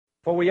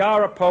For we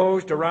are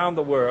opposed around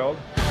the world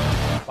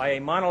by a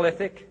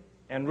monolithic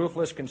and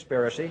ruthless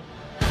conspiracy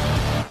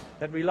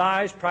that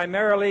relies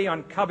primarily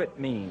on covert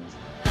means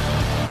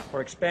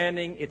for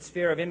expanding its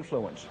sphere of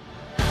influence,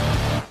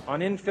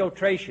 on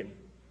infiltration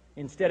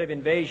instead of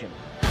invasion,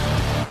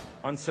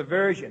 on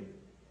subversion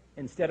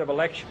instead of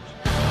elections,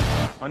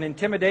 on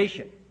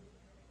intimidation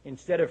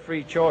instead of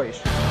free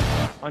choice,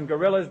 on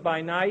guerrillas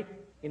by night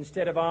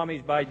instead of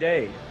armies by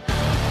day.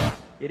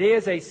 It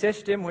is a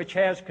system which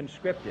has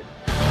conscripted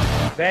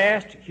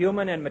vast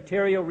human and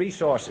material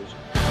resources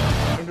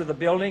into the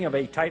building of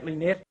a tightly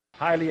knit,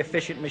 highly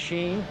efficient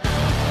machine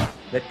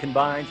that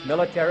combines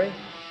military,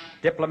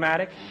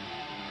 diplomatic,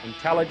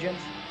 intelligence,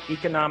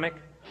 economic,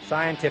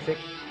 scientific,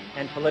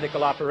 and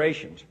political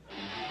operations.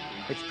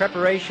 Its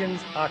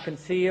preparations are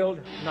concealed,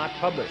 not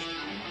published.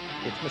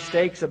 Its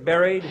mistakes are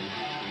buried,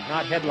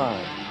 not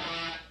headlined.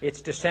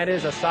 Its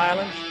dissenters are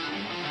silenced,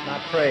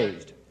 not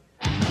praised.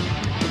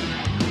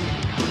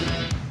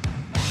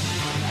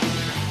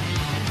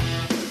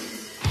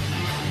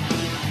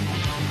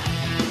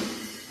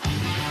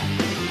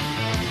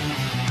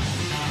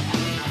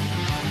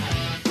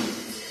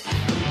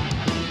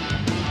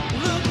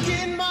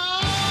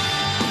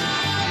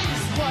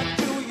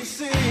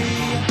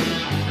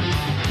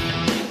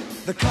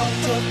 The cult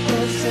of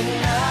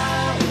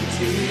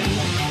personality.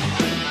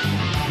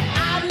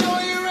 I know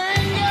your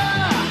anger,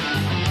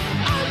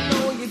 I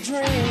know your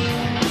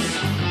dreams.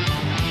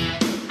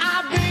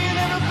 I've been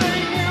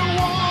anything you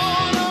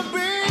wanna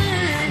be.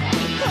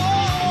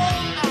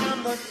 Oh, I'm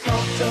the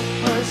cult of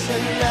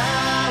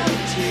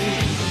personality.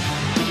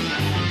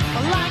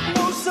 Like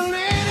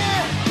Mussolini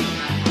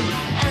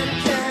and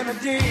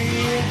Kennedy.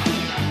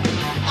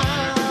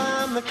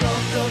 I'm the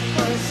cult of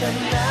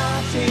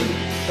personality.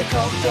 The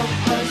cult of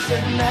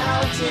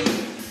personality.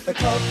 The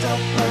cult of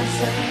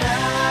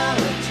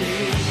personality.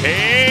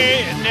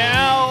 Hey,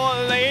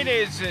 now,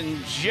 ladies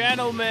and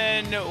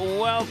gentlemen,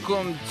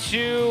 welcome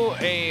to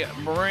a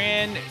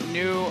brand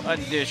new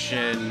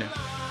edition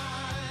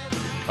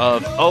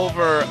of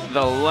Over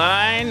the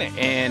Line,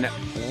 and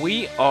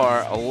we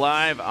are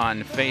live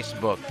on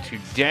Facebook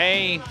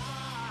today.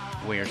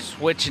 We're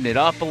switching it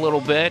up a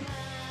little bit.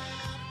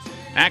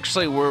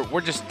 Actually,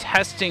 we're just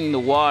testing the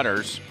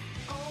waters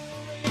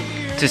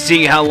to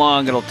see how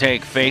long it'll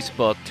take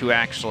Facebook to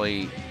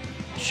actually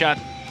shut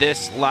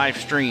this live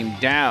stream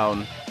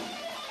down,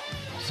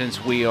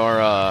 since we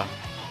are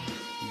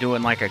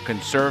doing like a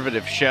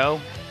conservative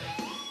show.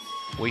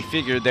 We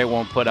figured they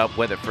won't put up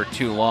with it for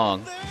too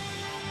long,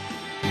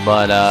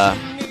 but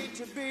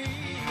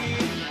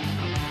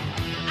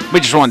we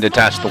just wanted to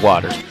test the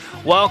waters.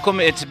 Welcome.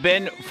 It's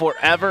been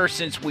forever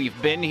since we've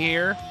been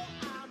here.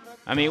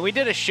 I mean, we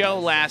did a show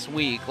last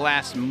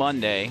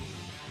Monday,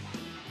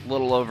 a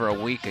little over a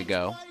week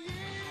ago,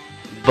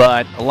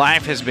 but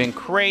life has been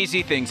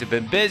crazy, things have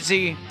been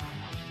busy,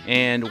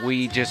 and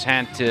we just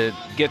had to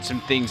get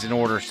some things in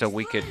order so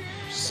we could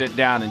sit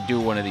down and do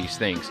one of these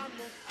things.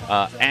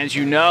 As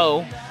you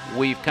know,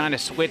 we've kind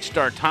of switched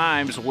our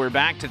times. We're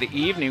back to the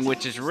evening,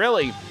 which is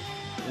really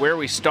where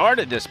we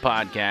started this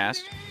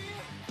podcast.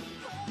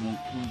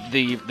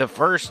 The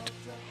first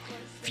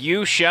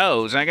few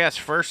shows, I guess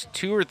first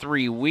 2 or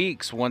 3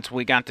 weeks once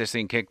we got this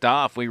thing kicked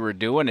off, we were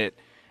doing it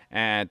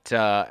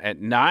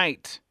at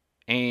night,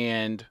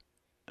 and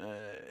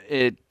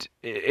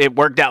it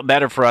worked out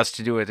better for us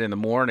to do it in the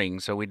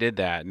morning, so we did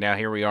that. Now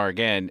here we are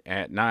again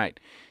at night.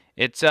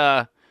 It's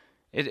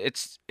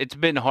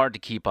been hard to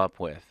keep up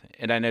with,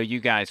 and I know you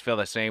guys feel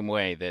the same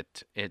way,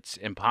 that it's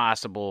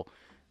impossible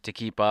to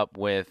keep up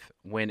with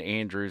when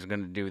Andrew's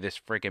going to do this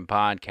freaking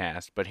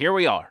podcast. But here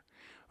we are.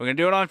 We're going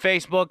to do it on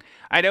Facebook.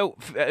 I know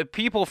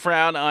people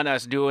frown on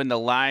us doing the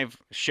live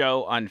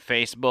show on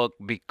Facebook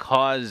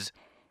because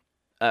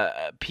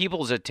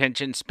people's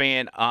attention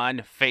span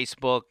on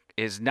Facebook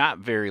is not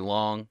very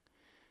long.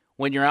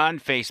 When you're on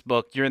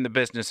Facebook, you're in the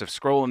business of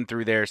scrolling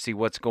through there, see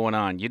what's going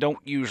on. You don't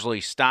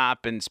usually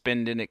stop and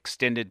spend an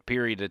extended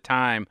period of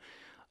time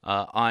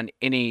on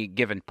any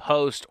given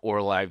post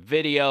or live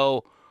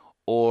video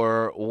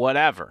or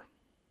whatever.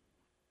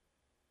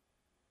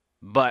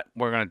 But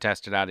we're going to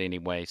test it out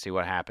anyway, see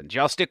what happens.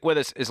 Y'all stick with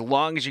us as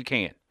long as you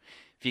can.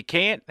 If you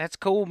can't, that's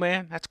cool,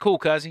 man. That's cool,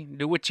 cousin.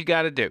 Do what you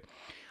got to do.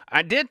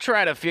 I did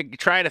try to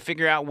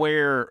figure out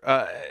where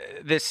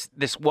this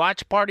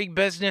watch party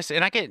business,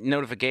 and I get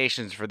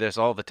notifications for this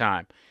all the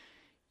time.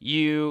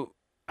 You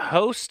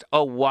host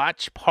a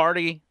watch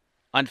party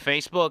on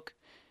Facebook,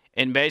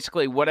 and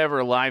basically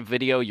whatever live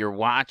video you're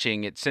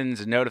watching, it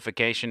sends a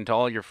notification to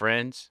all your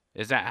friends.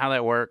 Is that how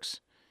that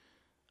works?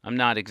 I'm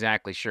not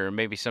exactly sure.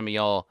 Maybe some of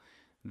y'all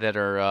that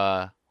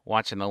are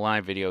watching the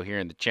live video here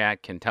in the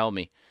chat can tell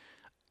me.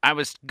 I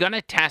was going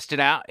to test it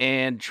out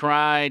and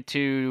try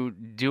to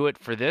do it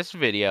for this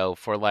video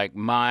for like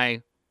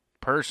my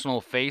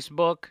personal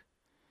Facebook,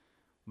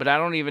 but I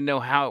don't even know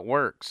how it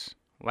works.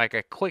 Like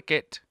I click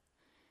it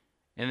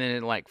and then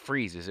it like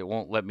freezes. It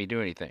won't let me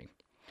do anything.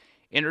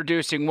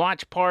 Introducing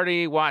Watch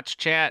Party, Watch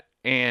Chat,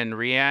 and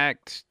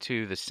react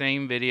to the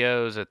same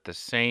videos at the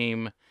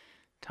same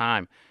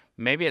time.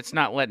 Maybe it's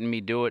not letting me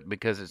do it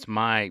because it's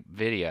my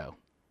video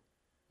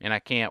and I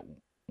can't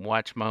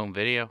watch my own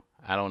video.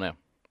 I don't know.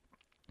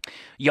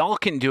 Y'all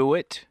can do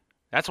it.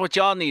 That's what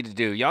y'all need to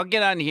do. Y'all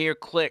get on here,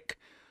 click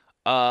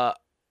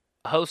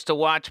host a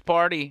watch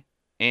party,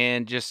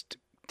 and just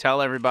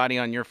tell everybody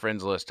on your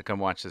friends list to come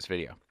watch this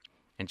video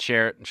and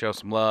share it and show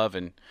some love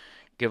and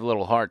give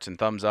little hearts and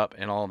thumbs up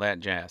and all that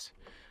jazz.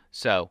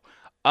 So,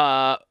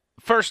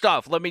 first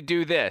off, let me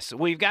do this.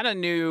 We've got a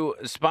new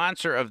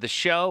sponsor of the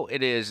show.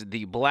 It is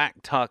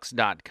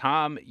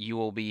thebblacktux.com. You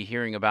will be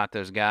hearing about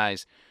those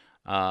guys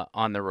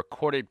on the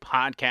recorded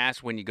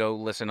podcast when you go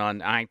listen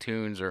on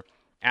iTunes or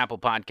Apple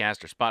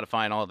Podcast or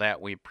Spotify and all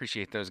that. We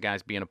appreciate those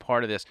guys being a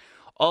part of this.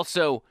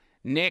 Also,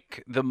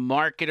 Nick the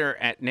Marketer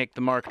at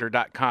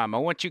nickthemarketer.com. I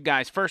want you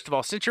guys, first of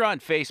all, since you're on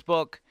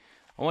Facebook,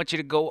 I want you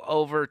to go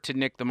over to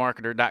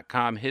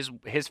nickthemarketer.com, his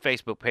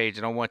Facebook page,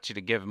 and I want you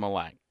to give him a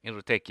like.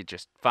 It'll take you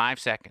just 5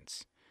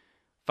 seconds.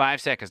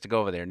 5 seconds to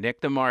go over there. Nick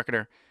the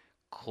Marketer,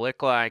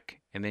 click like,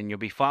 and then you'll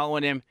be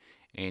following him,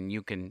 and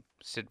you can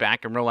sit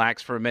back and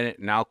relax for a minute,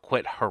 and I'll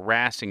quit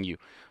harassing you.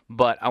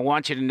 But I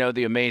want you to know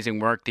the amazing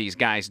work these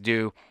guys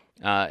do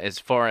as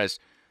far as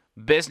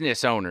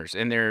business owners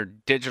and their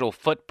digital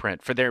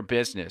footprint for their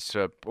business,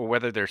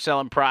 whether they're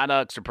selling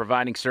products or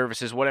providing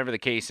services, whatever the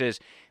case is.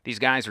 These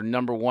guys are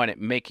number one at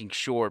making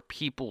sure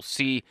people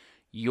see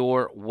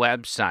your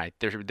website.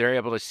 They're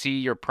able to see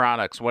your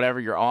products, whatever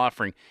you're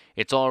offering.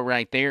 It's all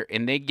right there,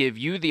 and they give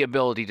you the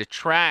ability to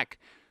track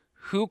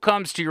who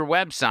comes to your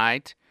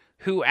website,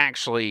 who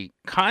actually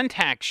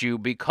contacts you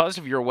because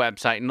of your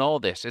website and all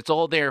this. It's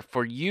all there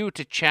for you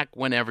to check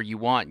whenever you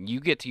want. You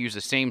get to use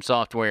the same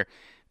software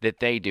that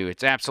they do.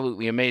 It's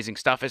absolutely amazing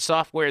stuff. It's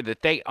software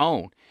that they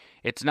own.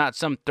 It's not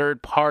some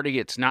third party.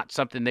 It's not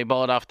something they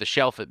bought off the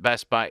shelf at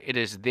Best Buy. It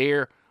is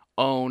their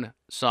own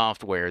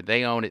software.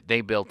 They own it.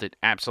 They built it.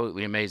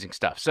 Absolutely amazing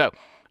stuff. So,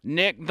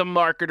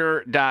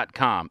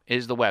 nickthemarketer.com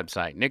is the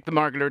website.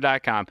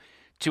 nickthemarketer.com,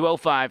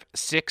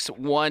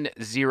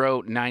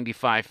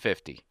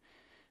 205-610-9550.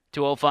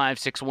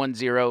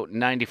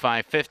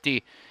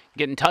 205-610-9550.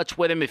 Get in touch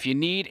with him if you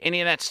need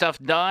any of that stuff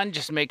done.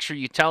 Just make sure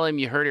you tell him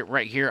you heard it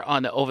right here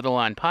on the Over the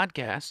Line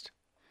podcast.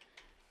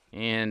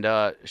 And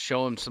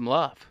show him some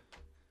love.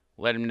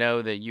 Let him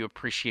know that you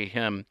appreciate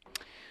him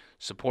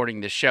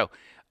supporting this show.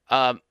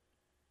 I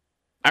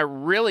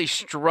really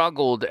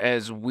struggled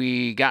as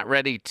we got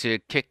ready to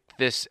kick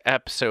this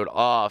episode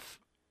off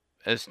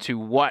as to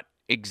what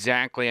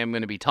exactly I'm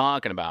going to be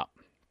talking about.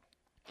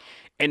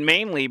 And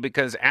mainly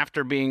because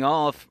after being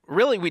off,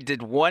 really we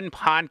did one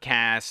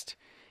podcast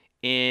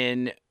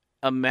in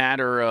a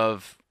matter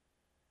of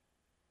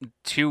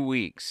 2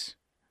 weeks,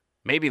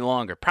 maybe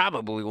longer,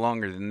 probably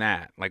longer than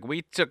that. Like,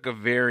 we took a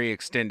very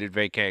extended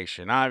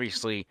vacation.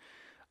 Obviously,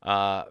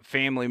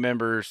 family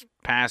members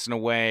passing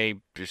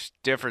away, just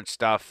different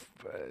stuff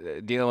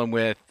dealing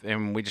with,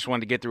 and we just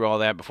wanted to get through all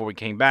that before we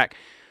came back.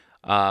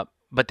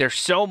 But there's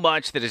so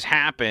much that has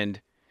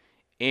happened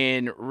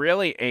in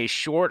really a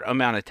short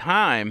amount of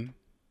time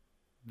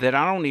that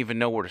I don't even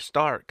know where to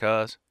start,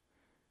 cuz.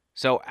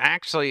 So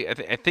actually,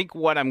 I think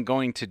what I'm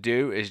going to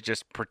do is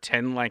just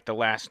pretend like the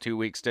last 2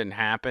 weeks didn't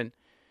happen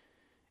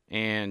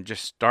and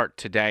just start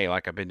today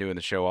like I've been doing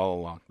the show all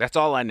along. That's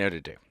all I know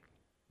to do.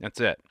 That's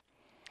it.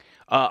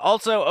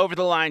 Also,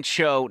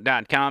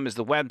 overthelineshow.com is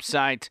the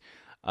website.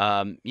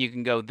 You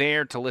can go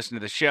there to listen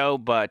to the show,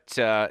 but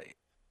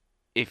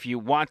if you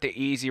want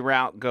the easy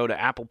route, go to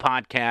Apple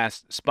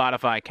Podcasts,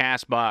 Spotify,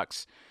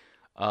 CastBox,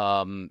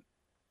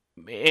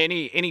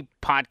 any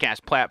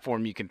podcast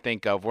platform you can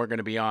think of. We're going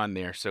to be on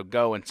there, so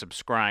go and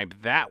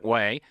subscribe that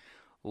way.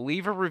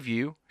 Leave a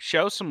review,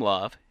 show some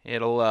love.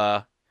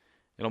 It'll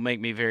make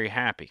me very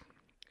happy.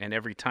 And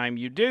every time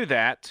you do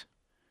that,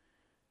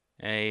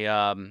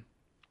 a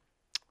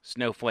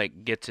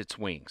snowflake gets its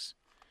wings.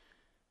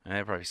 And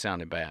that probably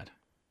sounded bad,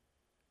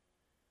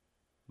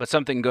 but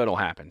something good will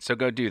happen. So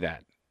go do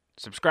that.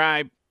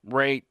 Subscribe,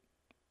 rate,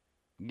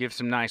 give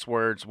some nice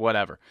words,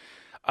 whatever.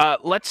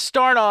 Let's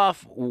start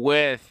off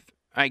with,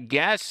 I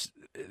guess,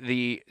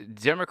 the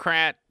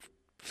Democrat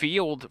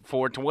field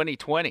for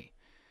 2020.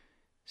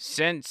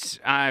 Since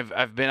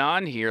I've been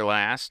on here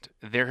last,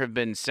 there have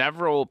been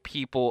several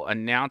people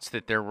announce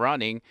that they're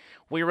running.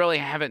 We really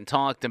haven't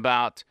talked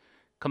about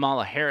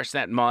Kamala Harris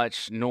that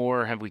much,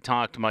 nor have we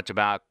talked much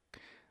about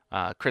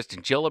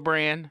Kristen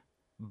Gillibrand.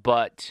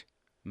 But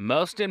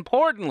most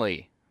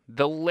importantly,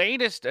 the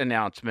latest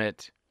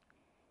announcement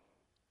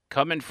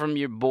coming from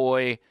your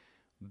boy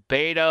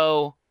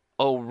Beto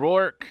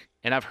O'Rourke,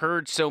 and I've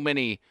heard so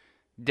many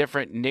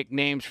different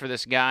nicknames for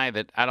this guy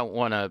that I don't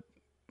want to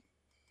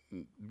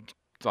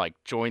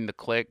join the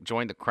clique,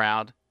 join the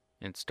crowd,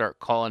 and start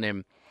calling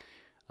him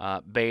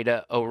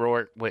Beto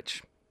O'Rourke,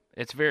 which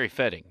it's very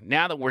fitting.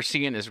 Now that we're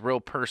seeing his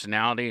real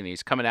personality and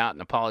he's coming out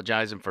and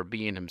apologizing for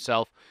being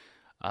himself,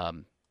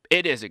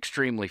 it is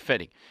extremely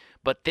fitting.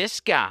 But this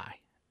guy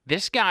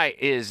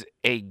is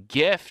a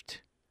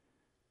gift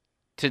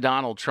to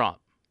Donald Trump.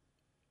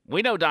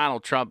 We know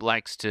Donald Trump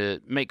likes to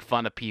make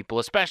fun of people,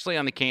 especially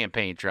on the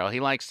campaign trail. He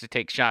likes to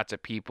take shots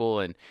at people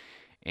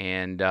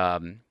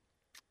and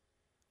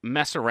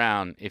mess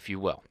around, if you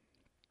will.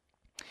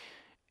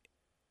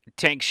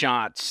 Take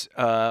shots,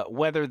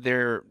 whether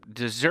they're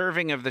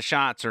deserving of the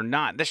shots or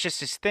not. That's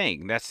just his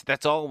thing.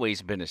 That's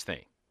always been his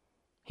thing.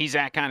 He's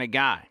that kind of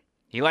guy.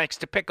 He likes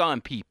to pick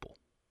on people.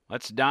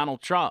 That's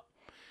Donald Trump.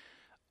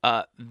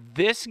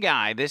 This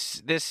guy,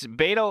 this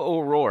Beto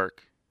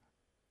O'Rourke,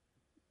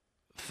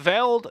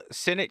 failed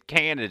Senate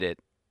candidate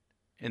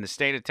in the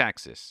state of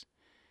Texas,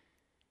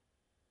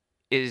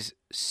 is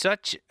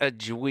such a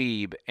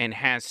dweeb and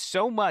has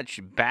so much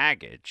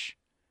baggage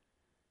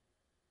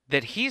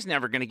that he's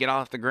never going to get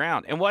off the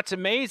ground. And what's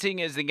amazing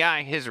is the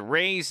guy has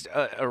raised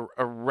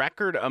a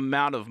record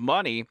amount of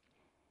money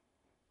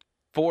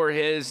for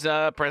his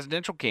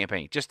presidential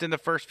campaign just in the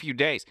first few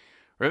days.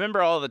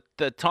 Remember, all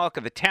the talk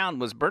of the town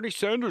was Bernie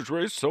Sanders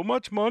raised so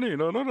much money.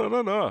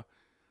 No.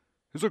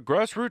 It's a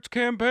grassroots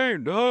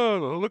campaign.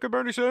 Look at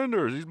Bernie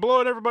Sanders. He's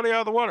blowing everybody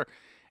out of the water.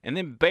 And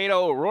then Beto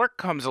O'Rourke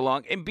comes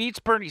along and beats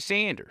Bernie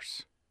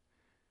Sanders.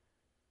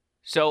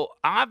 So,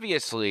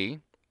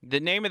 obviously, the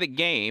name of the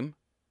game,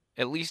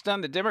 at least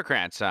on the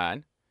Democrat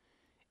side,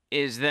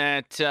 is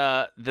that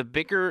the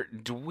bigger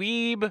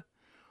dweeb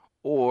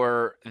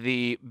or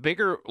the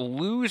bigger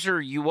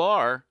loser you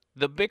are,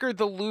 the bigger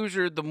the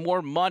loser, the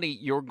more money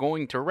you're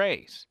going to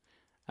raise.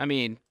 I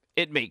mean,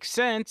 it makes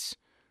sense.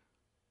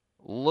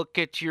 Look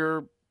at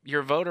your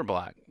voter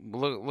block.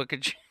 Look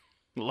at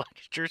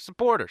your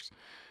supporters.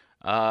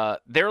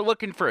 They're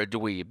looking for a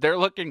dweeb. They're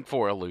looking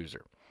for a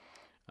loser.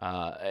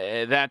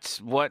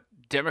 That's what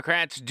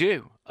Democrats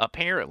do,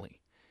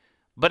 apparently.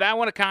 But I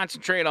want to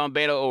concentrate on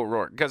Beto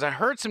O'Rourke because I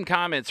heard some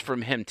comments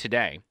from him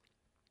today.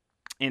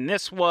 And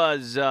this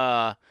was,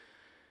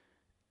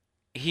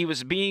 he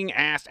was being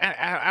asked,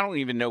 I don't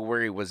even know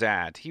where he was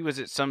at. He was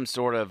at some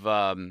sort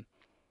of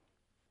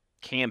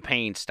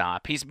campaign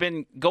stop. He's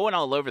been going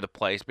all over the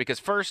place because,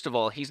 first of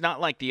all, he's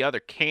not like the other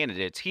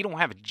candidates. He don't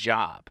have a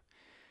job.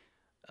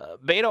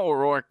 Beto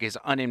O'Rourke is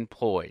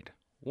unemployed.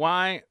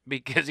 Why?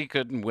 Because he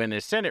couldn't win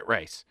his Senate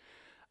race,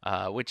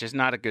 which is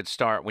not a good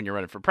start when you're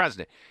running for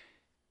president.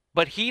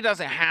 But he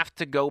doesn't have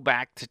to go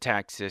back to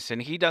Texas,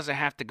 and he doesn't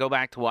have to go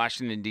back to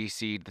Washington,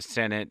 D.C., the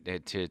Senate,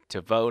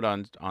 to vote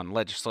on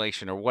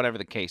legislation or whatever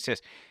the case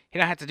is. He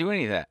don't have to do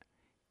any of that.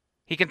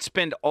 He can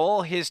spend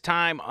all his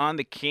time on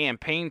the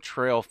campaign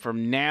trail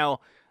from now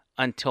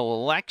until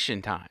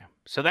election time.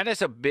 So that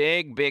is a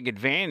big, big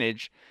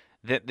advantage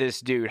that this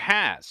dude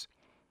has.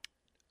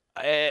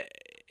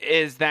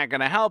 Is that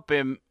going to help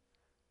him?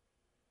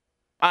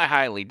 I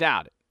highly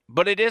doubt it.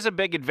 But it is a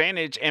big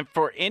advantage, and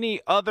for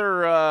any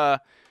other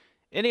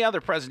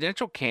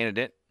presidential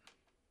candidate,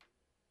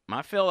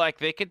 I feel like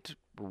they could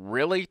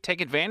really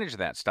take advantage of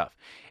that stuff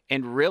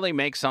and really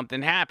make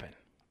something happen.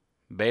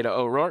 Beto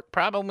O'Rourke,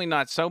 probably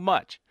not so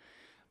much.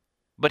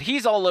 But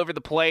he's all over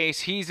the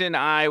place. He's in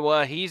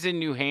Iowa. He's in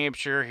New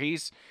Hampshire.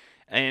 He's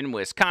in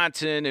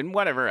Wisconsin and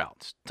whatever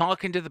else.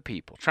 Talking to the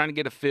people, trying to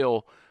get a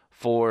feel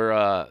for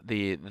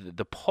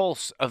the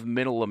pulse of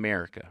middle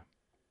America.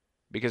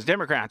 Because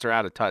Democrats are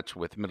out of touch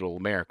with middle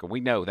America. We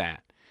know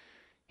that.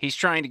 He's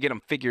trying to get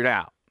them figured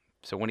out.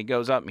 So when he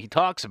goes up and he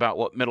talks about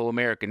what middle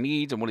America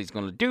needs and what he's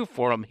going to do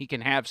for them, he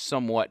can have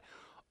somewhat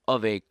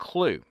of a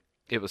clue.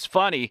 It was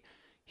funny.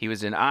 He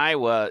was in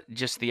Iowa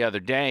just the other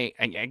day.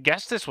 I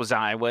guess this was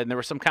Iowa, and there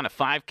was some kind of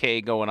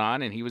 5K going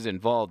on, and he was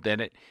involved in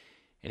it.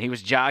 And he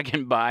was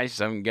jogging by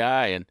some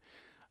guy, and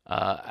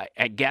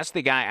I guess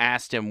the guy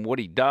asked him what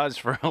he does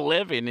for a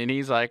living, and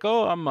he's like,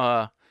 "Oh,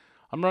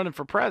 I'm running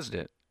for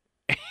president."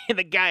 And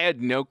the guy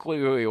had no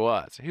clue who he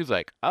was. He was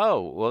like,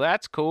 "Oh, well,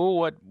 that's cool.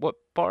 What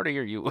party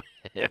are you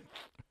with?"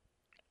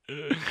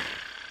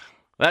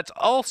 That's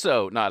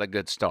also not a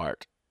good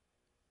start.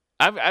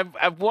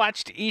 I've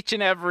watched each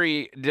and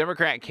every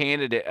Democrat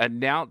candidate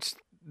announce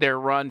their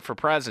run for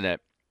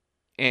president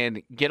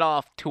and get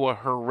off to a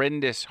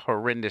horrendous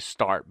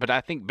start. But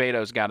I think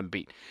Beto's got him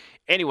beat.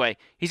 Anyway,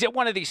 he's at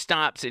one of these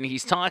stops and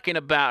he's talking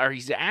about, or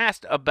he's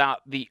asked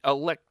about the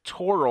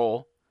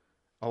electoral,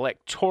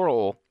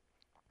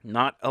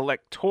 not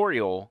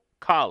electoral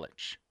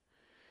college,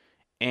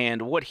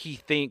 and what he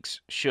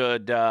thinks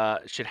should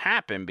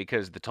happen,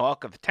 because the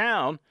talk of the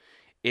town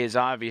is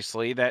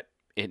obviously that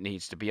it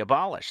needs to be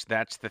abolished.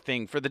 That's the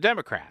thing for the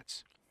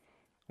Democrats.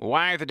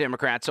 Why are the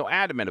Democrats so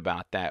adamant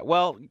about that?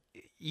 Well,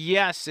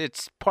 yes,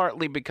 it's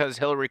partly because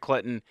Hillary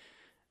Clinton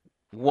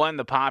won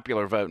the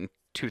popular vote in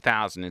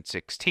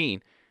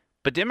 2016,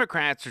 but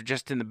Democrats are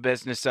just in the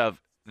business of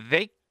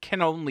they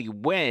can only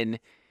win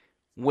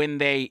when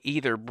they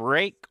either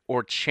break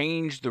or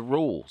change the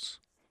rules.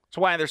 That's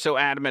why they're so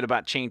adamant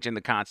about changing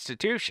the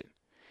Constitution.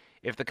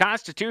 If the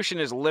Constitution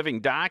is a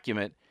living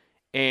document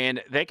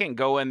and they can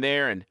go in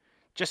there and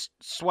just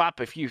swap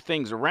a few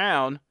things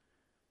around,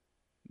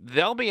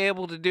 they'll be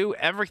able to do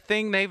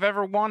everything they've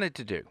ever wanted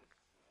to do.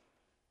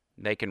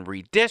 They can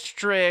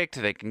redistrict,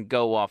 they can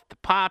go off the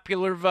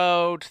popular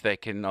vote, they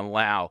can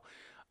allow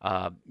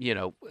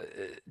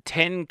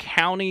 10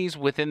 counties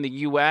within the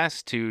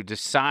U.S. to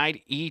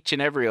decide each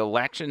and every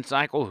election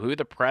cycle who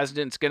the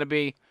president's going to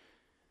be.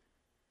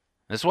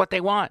 That's what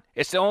they want.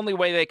 It's the only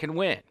way they can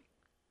win.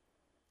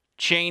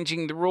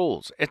 Changing the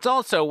rules. It's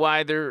also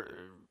why they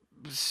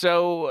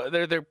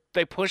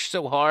push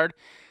so hard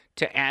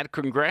to add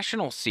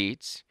congressional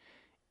seats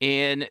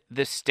in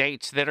the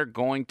states that are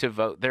going to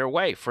vote their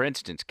way. For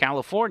instance,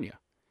 California.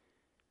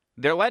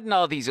 They're letting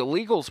all these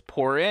illegals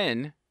pour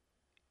in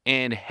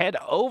and head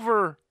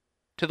over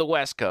to the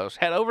West Coast,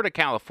 head over to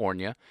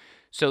California,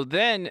 so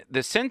then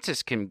the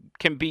census can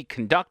be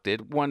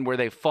conducted, one where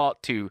they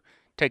fought to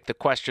take the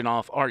question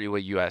off, are you a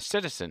U.S.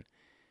 citizen,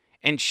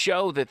 and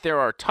show that there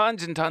are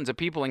tons and tons of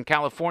people in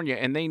California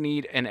and they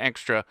need an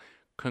extra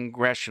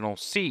congressional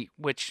seat,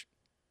 which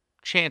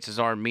chances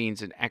are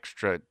means an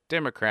extra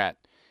Democrat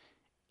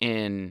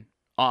in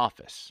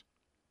office.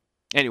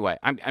 Anyway,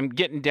 I'm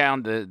getting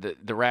down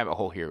the rabbit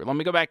hole here. Let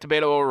me go back to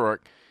Beto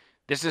O'Rourke.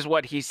 This is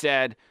what he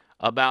said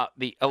about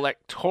the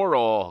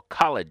Electoral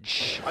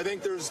College. I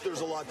think there's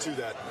a lot to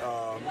that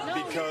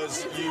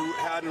because you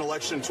had an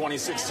election in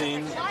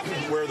 2016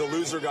 where the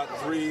loser got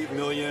 3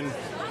 million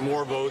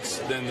more votes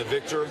than the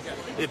victor.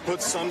 It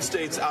puts some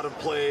states out of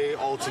play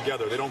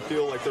altogether. They don't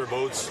feel like their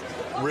votes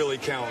really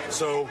count.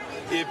 So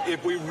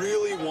if we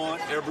really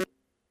want everyone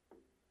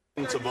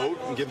to vote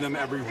and give them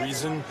every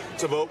reason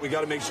to vote, we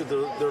got to make sure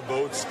their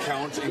votes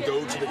count and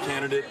go to the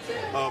candidate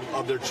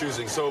of their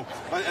choosing. So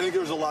I think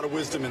there's a lot of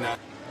wisdom in that.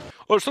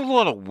 There's a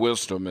lot of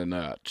wisdom in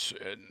that,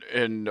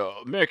 and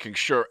making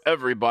sure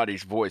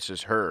everybody's voice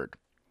is heard.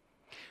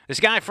 This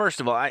guy, first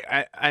of all,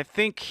 I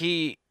think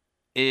he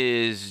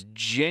is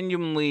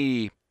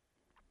genuinely...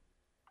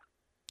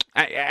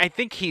 I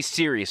think he's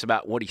serious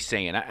about what he's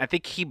saying. I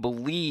think he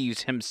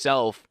believes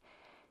himself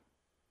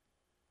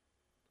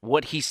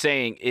what he's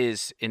saying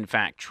is, in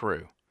fact,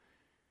 true.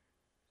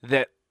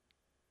 That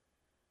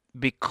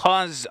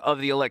because of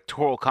the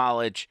Electoral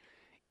College,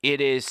 it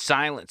is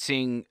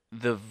silencing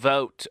the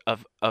vote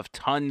of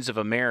tons of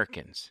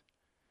Americans.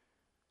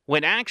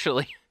 When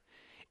actually,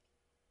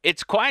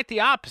 it's quite the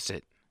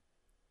opposite.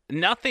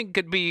 Nothing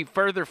could be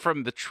further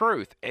from the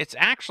truth. It's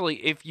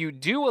actually, if you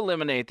do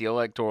eliminate the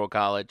Electoral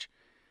College,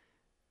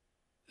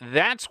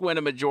 that's when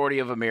a majority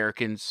of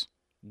Americans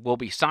will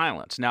be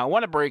silenced. Now, I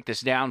want to break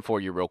this down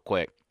for you real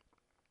quick.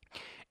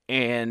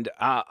 And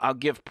I'll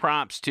give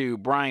props to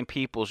Brian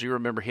Peoples. You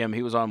remember him.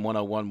 He was on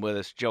 101 with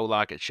us, Joe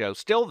Lockett Show.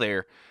 Still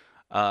there,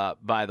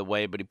 by the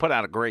way, but he put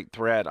out a great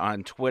thread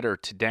on Twitter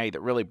today that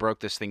really broke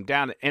this thing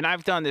down. And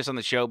I've done this on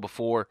the show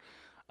before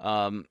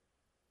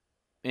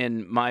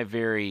in my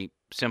very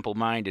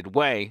simple-minded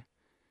way,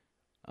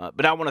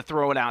 but I want to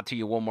throw it out to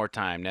you one more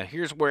time. Now,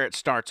 here's where it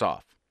starts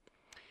off.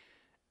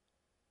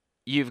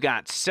 You've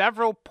got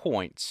several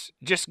points.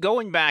 Just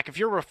going back, if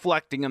you're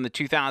reflecting on the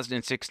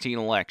 2016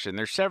 election,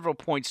 there's several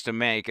points to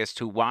make as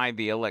to why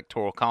the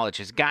Electoral College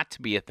has got to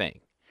be a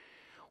thing.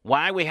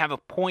 Why we have a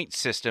point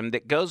system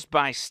that goes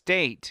by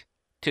state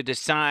to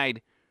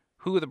decide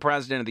who the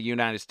president of the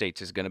United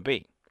States is going to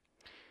be.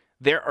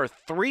 There are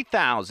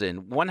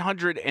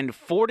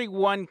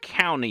 3,141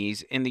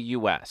 counties in the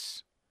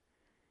U.S.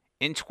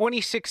 In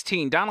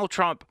 2016, Donald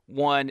Trump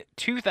won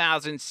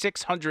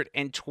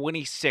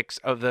 2,626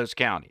 of those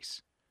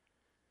counties.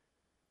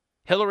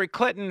 Hillary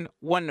Clinton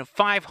won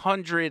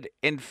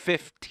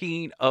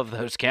 515 of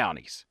those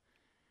counties.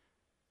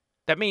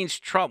 That means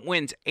Trump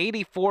wins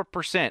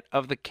 84%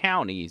 of the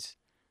counties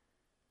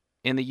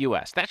in the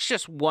U.S. That's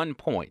just 1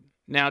 point.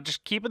 Now,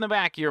 just keep in the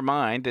back of your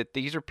mind that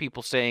these are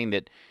people saying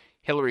that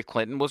Hillary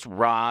Clinton was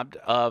robbed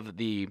of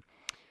the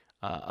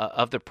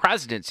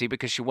presidency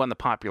because she won the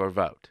popular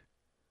vote.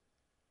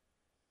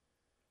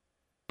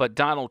 But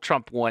Donald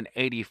Trump won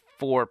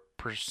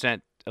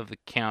 84% of the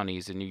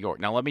counties in New York.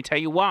 Now, let me tell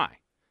you why.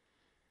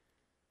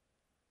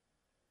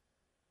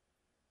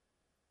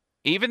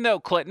 Even though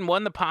Clinton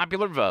won the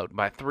popular vote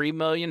by 3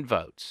 million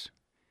votes,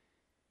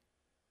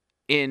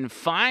 in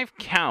 5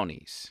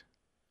 counties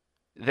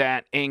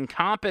that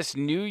encompass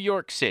New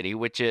York City,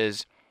 which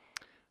is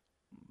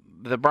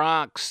the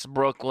Bronx,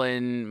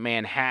 Brooklyn,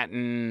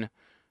 Manhattan,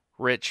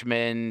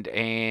 Richmond,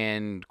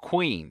 and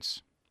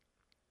Queens,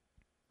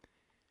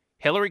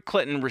 Hillary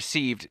Clinton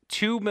received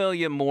 2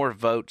 million more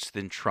votes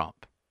than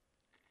Trump.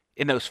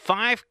 In those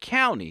 5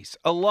 counties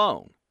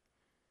alone,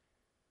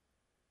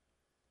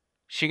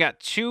 she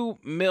got 2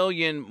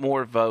 million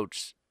more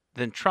votes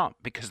than Trump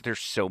because there's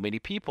so many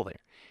people there.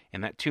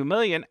 And that 2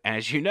 million,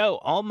 as you know,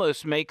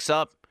 almost makes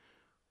up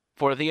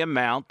for the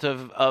amount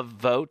of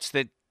votes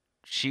that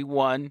she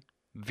won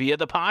via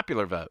the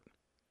popular vote.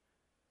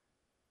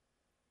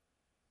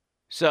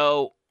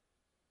 So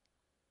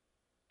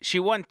she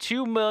won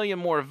 2 million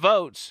more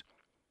votes,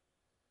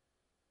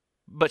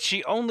 but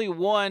she only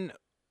won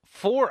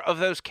 4 of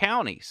those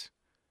counties.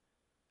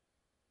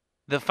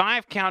 The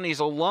 5 counties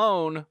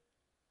alone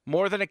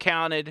more than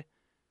accounted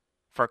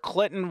for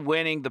Clinton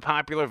winning the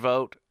popular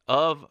vote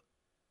of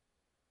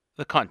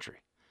the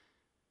country.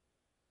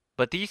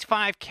 But these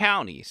 5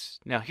 counties,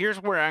 now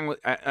here's where I'm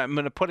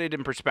going to put it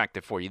in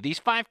perspective for you. These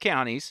 5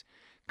 counties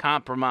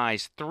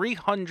comprise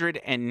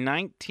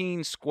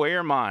 319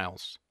 square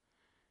miles.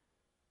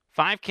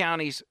 5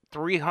 counties,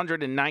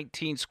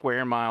 319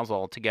 square miles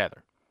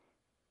altogether.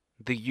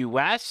 The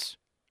U.S.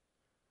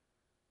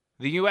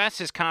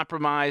 is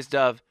comprised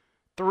of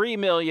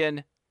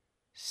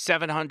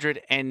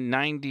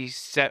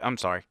 3,797,000. I'm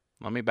sorry.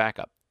 Let me back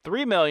up.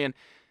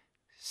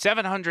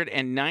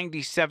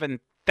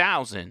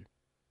 3,797,000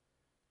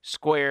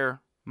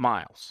 square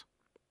miles.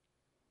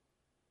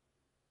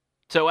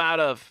 So out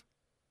of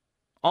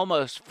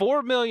almost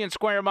 4 million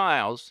square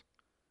miles,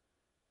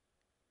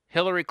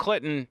 Hillary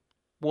Clinton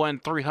won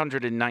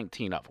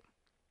 319 of them.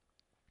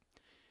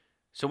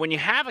 So when you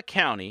have a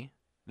county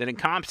that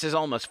encompasses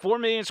almost 4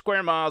 million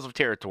square miles of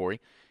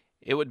territory,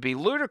 it would be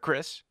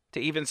ludicrous to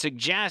even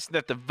suggest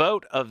that the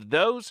vote of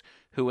those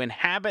who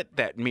inhabit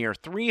that mere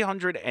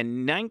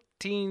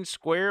 319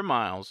 square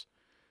miles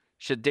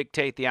should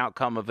dictate the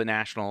outcome of a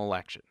national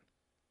election.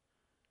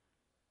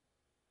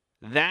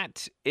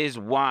 That is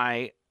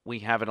why we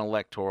have an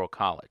electoral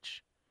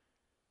college.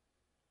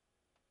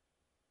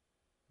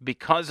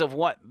 Because of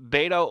what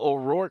Beto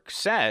O'Rourke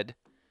said,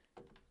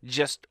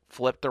 just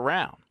flipped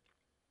around.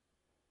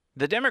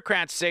 The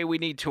Democrats say we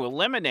need to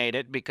eliminate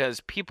it because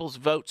people's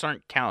votes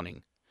aren't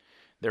counting.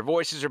 Their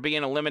voices are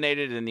being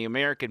eliminated and the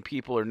American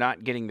people are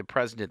not getting the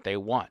president they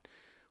want.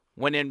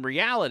 When in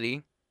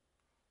reality,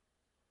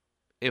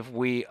 if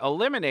we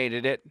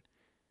eliminated it,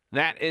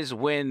 that is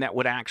when that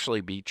would actually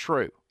be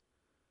true.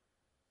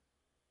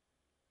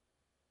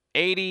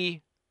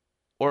 80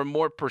 or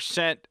more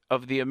percent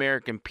of the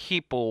American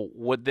people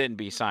would then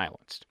be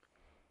silenced.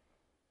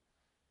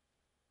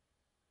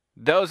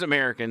 Those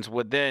Americans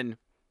would then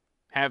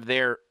have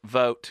their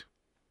vote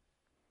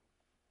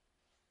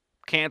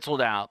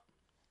canceled out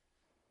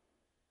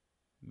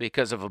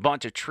because of a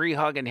bunch of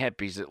tree-hugging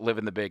hippies that live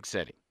in the big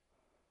city.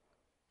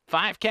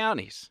 5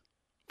 counties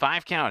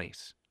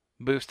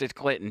boosted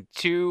Clinton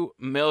 2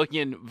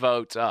 million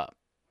votes up,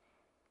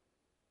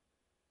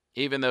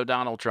 even though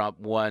Donald Trump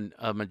won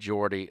a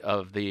majority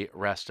of the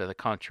rest of the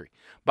country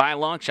by a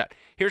long shot.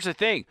 Here's the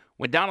thing.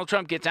 When Donald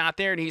Trump gets out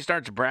there and he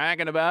starts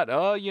bragging about,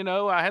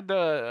 I had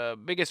the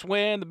biggest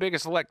win, the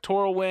biggest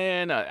electoral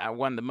win, I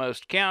won the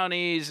most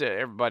counties,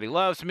 everybody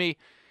loves me,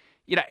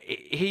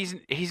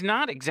 he's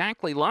not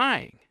exactly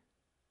lying.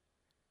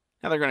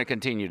 Now, they're going to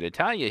continue to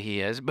tell you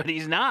he is, but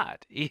he's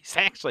not. He's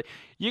actually,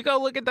 you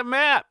go look at the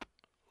map.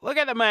 Look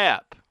at the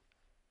map.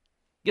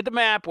 Get the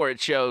map where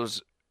it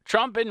shows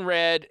Trump in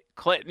red,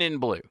 Clinton in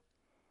blue.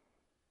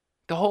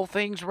 The whole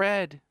thing's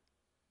red.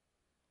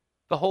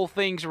 The whole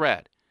thing's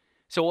red.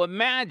 So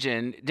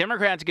imagine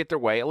Democrats get their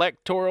way,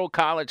 electoral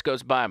college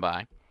goes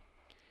bye-bye.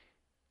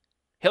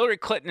 Hillary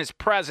Clinton is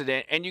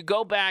president, and you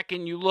go back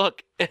and you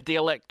look at the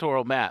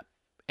electoral map,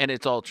 and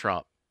it's all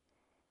Trump.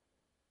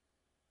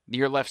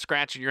 You're left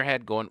scratching your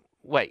head going,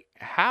 wait,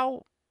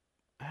 how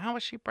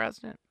is she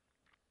president?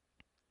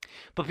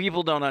 But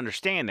people don't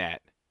understand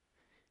that.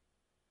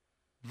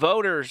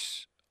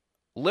 Voters,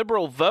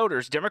 liberal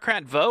voters,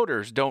 Democrat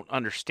voters don't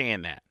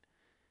understand that.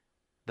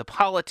 The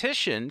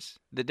politicians,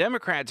 the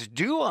Democrats,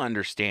 do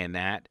understand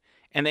that,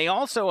 and they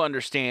also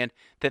understand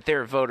that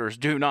their voters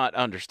do not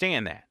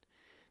understand that.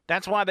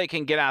 That's why they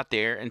can get out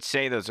there and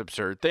say those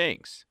absurd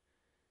things.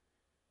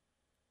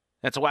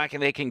 That's why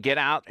they can get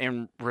out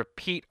and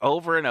repeat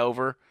over and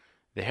over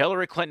that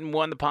Hillary Clinton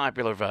won the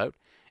popular vote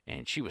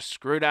and she was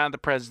screwed out of the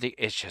presidency.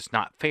 It's just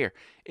not fair.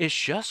 It's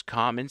just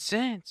common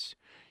sense.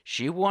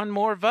 She won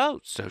more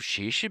votes, so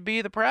she should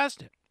be the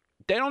president.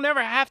 They don't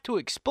ever have to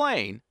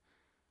explain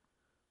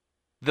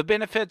the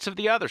benefits of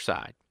the other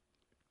side.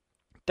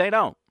 They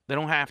don't. They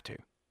don't have to.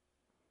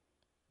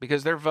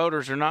 Because their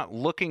voters are not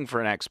looking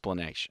for an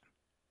explanation.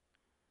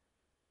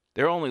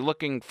 They're only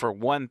looking for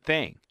one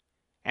thing.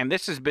 And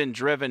this has been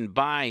driven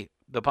by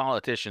the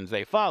politicians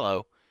they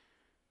follow.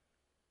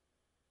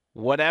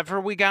 Whatever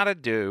we got to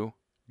do,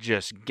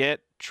 just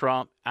get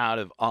Trump out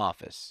of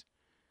office.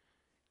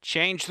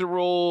 Change the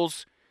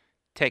rules.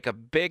 Take a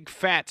big,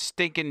 fat,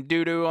 stinking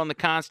doo-doo on the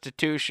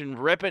Constitution.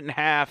 Rip it in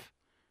half.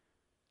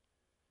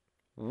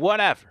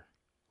 Whatever.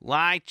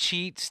 Lie,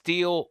 cheat,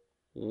 steal.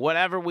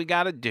 Whatever we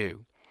got to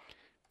do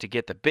to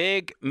get the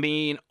big,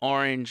 mean,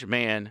 orange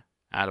man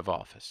out of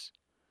office.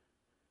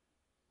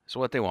 That's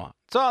what they want.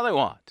 That's all they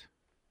want.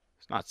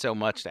 It's not so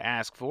much to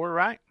ask for,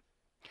 right?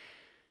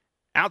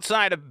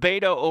 Outside of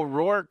Beto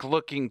O'Rourke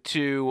looking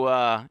to,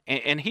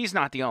 and he's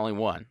not the only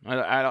one.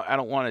 I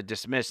don't want to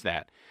dismiss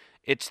that.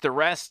 It's the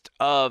rest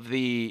of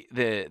the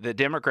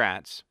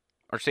Democrats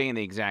are saying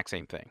the exact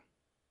same thing.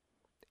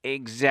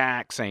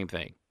 Exact same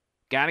thing.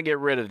 Got to get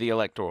rid of the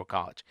Electoral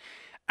College.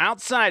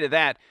 Outside of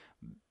that,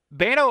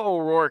 Beto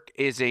O'Rourke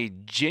is a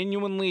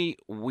genuinely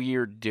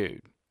weird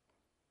dude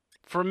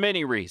for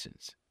many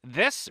reasons.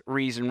 This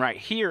reason right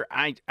here,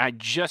 I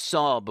just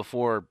saw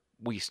before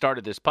we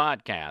started this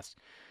podcast.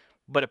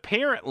 But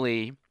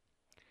apparently,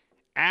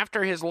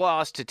 after his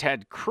loss to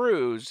Ted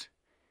Cruz,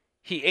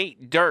 he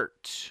ate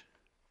dirt.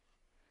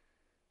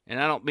 And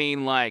I don't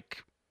mean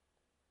like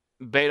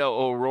Beto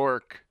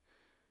O'Rourke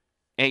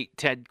ate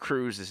Ted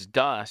Cruz's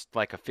dust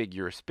like a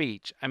figure of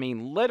speech. I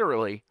mean,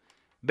 literally,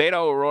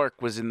 Beto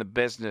O'Rourke was in the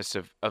business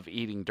of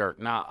eating dirt.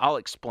 Now, I'll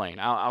explain.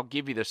 I'll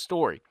give you the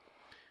story.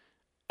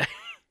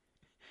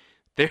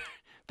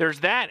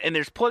 there's that, and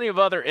there's plenty of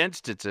other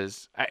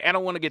instances. I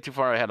don't want to get too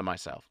far ahead of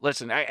myself.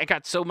 Listen, I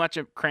got so much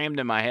crammed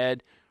in my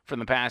head from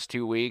the past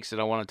 2 weeks that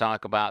I want to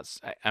talk about.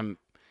 I'm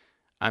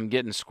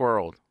getting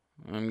squirreled.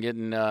 I'm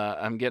getting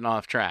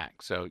off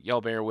track. So y'all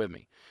bear with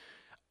me.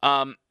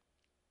 I'm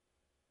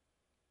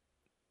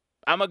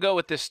gonna go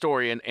with this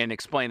story and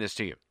explain this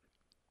to you.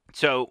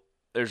 So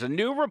there's a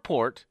new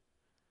report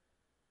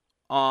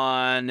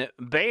on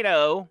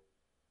Beto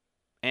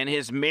and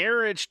his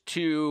marriage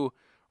to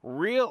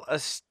real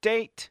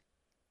estate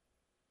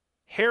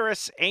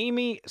heiress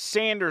Amy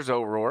Sanders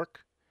O'Rourke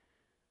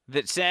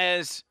that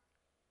says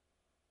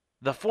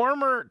the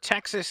former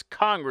Texas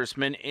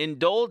congressman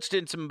indulged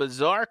in some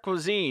bizarre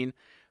cuisine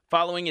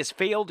following his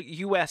failed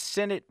U.S.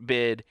 Senate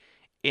bid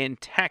in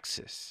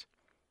Texas.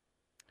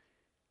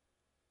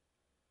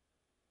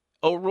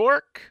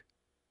 O'Rourke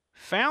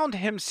found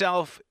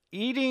himself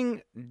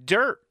eating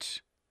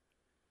dirt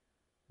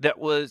that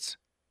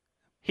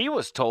he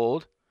was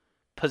told,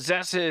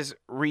 possesses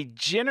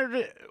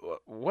regenerative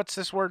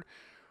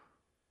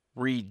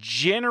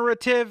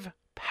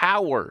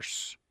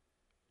powers.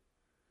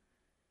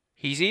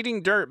 He's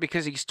eating dirt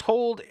because he's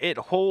told it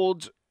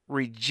holds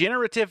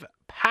regenerative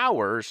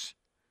powers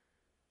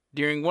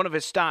during one of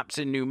his stops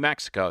in New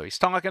Mexico. He's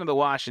talking to the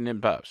Washington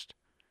Post.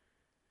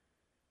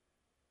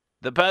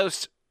 The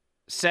Post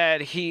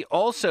said he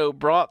also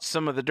brought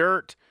some of the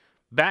dirt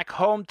back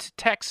home to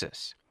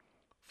Texas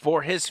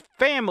for his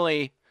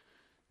family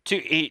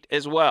to eat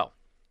as well.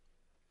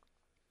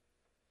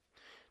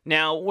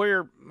 Now,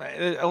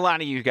 a lot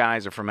of you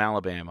guys are from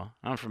Alabama.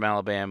 I'm from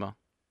Alabama.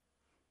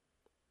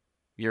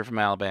 You're from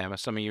Alabama.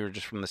 Some of you are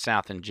just from the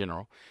South in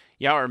general.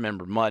 Y'all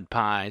remember mud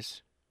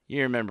pies.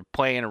 You remember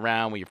playing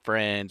around with your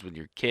friends, with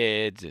your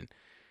kids, and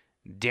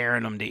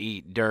daring them to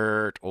eat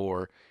dirt.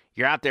 Or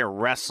you're out there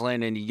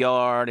wrestling in the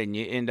yard, and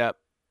you end up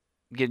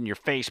getting your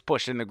face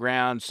pushed in the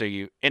ground, so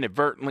you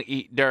inadvertently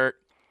eat dirt.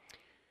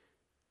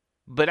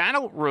 But I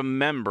don't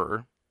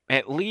remember,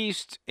 at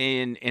least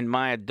in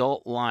my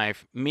adult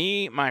life,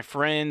 me, my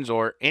friends,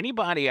 or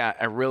anybody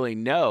I really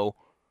know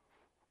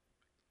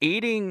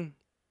eating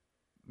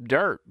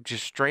dirt,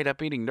 just straight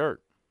up eating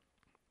dirt.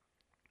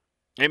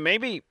 And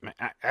maybe,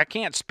 I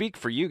can't speak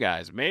for you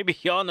guys. Maybe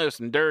y'all know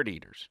some dirt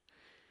eaters.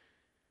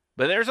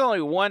 But there's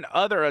only one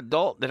other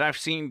adult that I've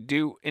seen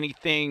do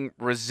anything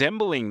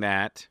resembling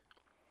that,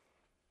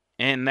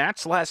 and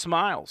that's Les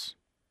Miles,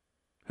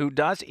 who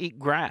does eat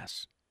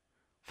grass.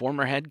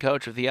 Former head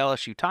coach of the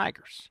LSU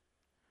Tigers.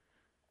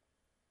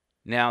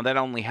 Now, that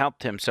only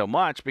helped him so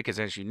much because,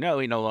 as you know,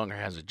 he no longer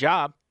has a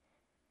job.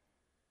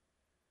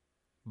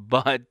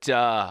 But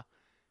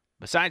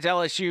besides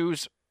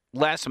LSU's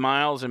Les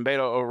Miles and Beto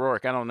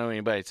O'Rourke, I don't know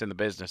anybody that's in the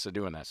business of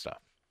doing that stuff.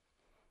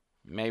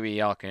 Maybe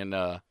y'all can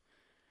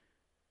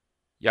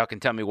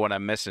tell me what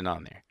I'm missing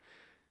on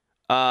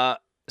there.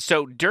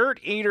 So, dirt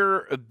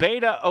eater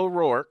Beto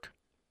O'Rourke.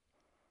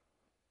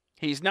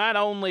 He's not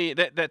only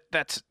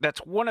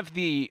that's one of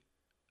the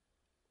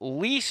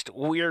least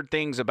weird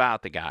things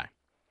about the guy.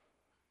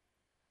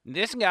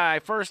 This guy,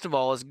 first of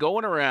all, is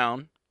going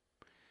around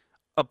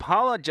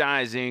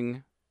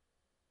apologizing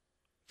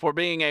for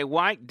being a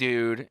white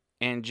dude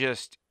and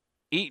just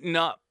eating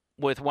up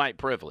with white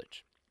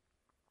privilege.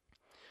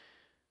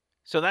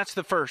 So that's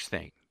the first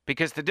thing.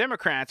 Because the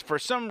Democrats, for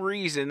some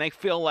reason, they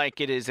feel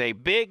like it is a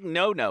big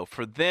no-no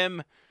for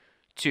them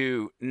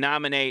to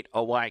nominate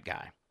a white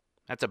guy.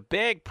 That's a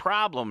big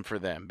problem for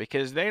them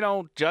because they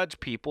don't judge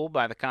people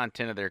by the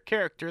content of their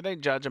character. They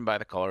judge them by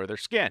the color of their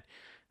skin.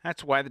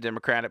 That's why the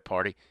Democratic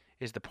Party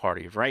is the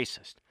party of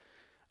racist.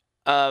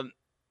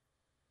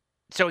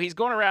 So he's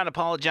going around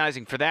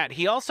apologizing for that.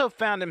 He also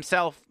found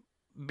himself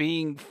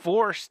being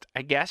forced,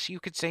 I guess you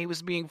could say he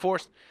was being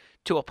forced,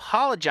 to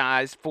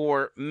apologize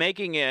for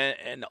making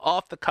an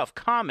off-the-cuff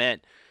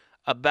comment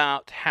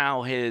about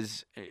how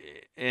his,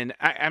 and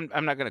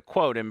I'm not going to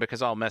quote him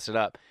because I'll mess it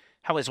up,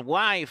 how his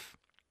wife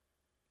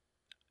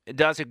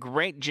does a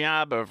great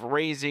job of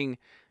raising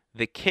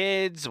the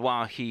kids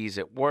while he's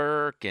at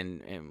work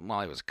and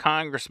while he was a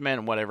congressman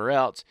and whatever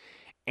else,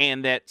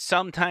 and that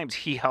sometimes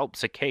he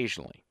helps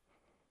occasionally.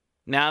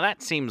 Now,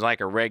 that seems like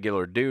a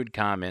regular dude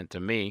comment to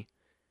me.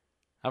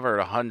 I've heard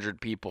 100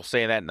 people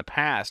say that in the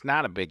past.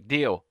 Not a big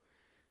deal.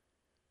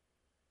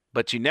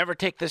 But you never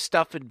take this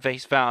stuff at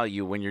face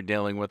value when you're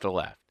dealing with the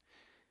left.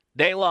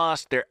 They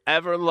lost their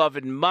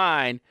ever-loving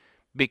mind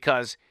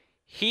because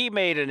he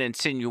made an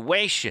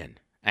insinuation,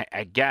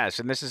 I guess,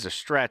 and this is a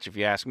stretch if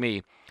you ask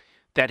me,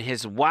 that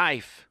his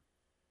wife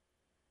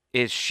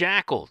is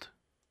shackled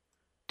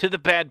to the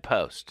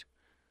bedpost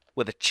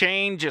with a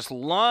chain just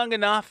long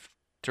enough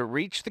to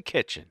reach the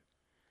kitchen,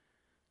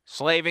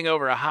 slaving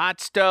over a hot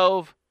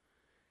stove,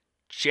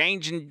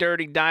 changing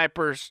dirty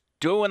diapers,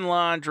 doing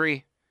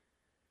laundry,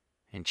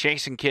 and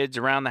chasing kids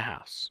around the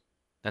house.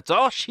 That's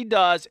all she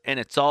does, and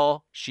it's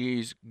all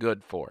she's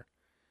good for.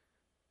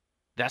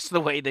 That's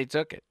the way they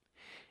took it.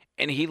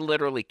 And he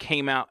literally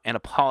came out and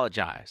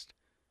apologized.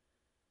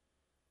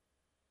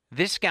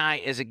 This guy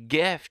is a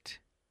gift.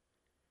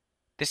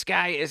 This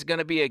guy is going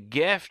to be a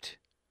gift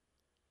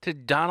to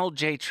Donald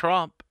J.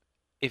 Trump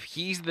if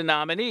he's the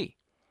nominee.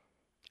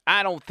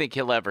 I don't think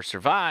he'll ever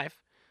survive,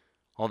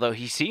 although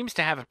he seems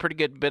to have a pretty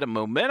good bit of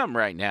momentum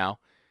right now.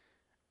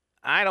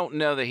 I don't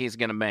know that he's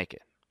going to make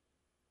it.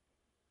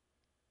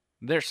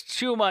 There's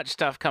too much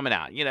stuff coming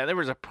out. You know, there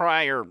was a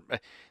prior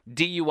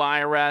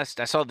DUI arrest.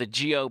 I saw the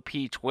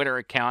GOP Twitter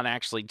account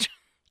actually.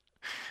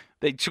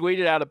 They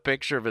tweeted out a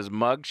picture of his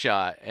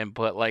mugshot and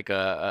put like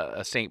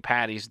a St.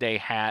 Patty's Day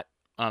hat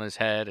on his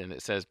head, and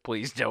it says,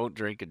 "Please don't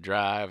drink and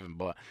drive."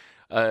 And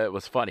it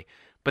was funny.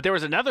 But there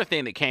was another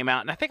thing that came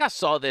out, and I think I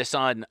saw this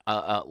on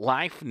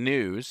Life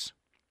News,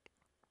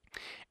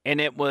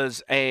 and it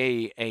was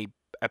a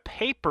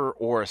paper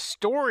or a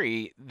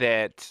story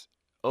that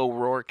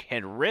O'Rourke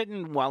had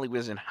written while he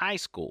was in high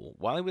school,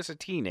 while he was a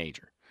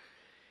teenager.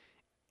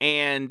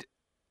 And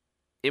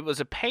it was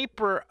a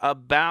paper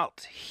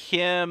about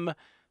him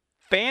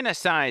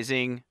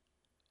fantasizing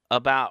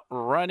about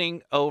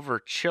running over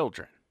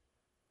children.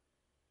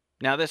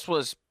 Now, this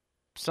was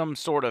some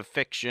sort of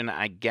fiction,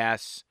 I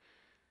guess.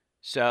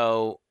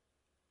 So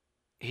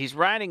he's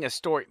writing a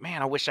story.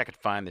 Man, I wish I could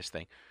find this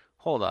thing.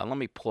 Hold on, let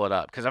me pull it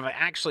up, because I've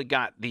actually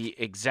got the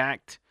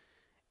exact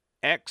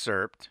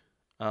excerpt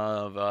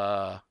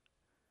of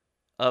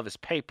his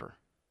paper.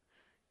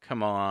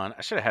 Come on,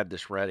 I should have had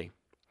this ready.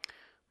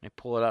 Let me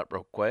pull it up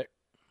real quick.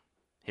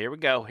 Here we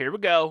go.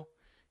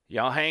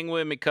 Y'all hang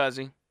with me,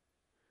 cuzzy.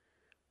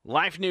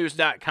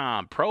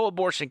 LifeNews.com.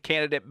 Pro-abortion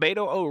candidate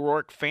Beto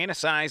O'Rourke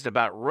fantasized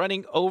about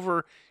running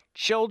over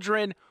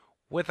children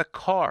with a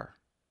car.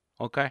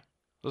 Okay,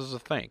 this is a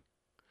thing.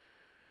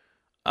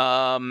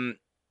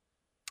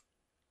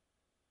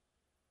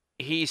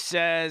 He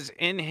says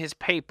in his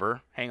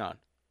paper, hang on.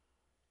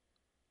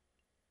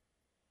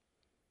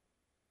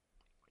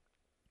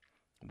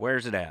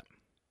 Where's it at?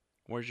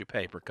 Where's your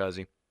paper,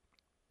 cuzzy?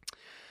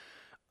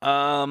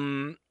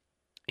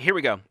 Here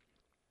we go.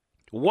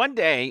 One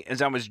day,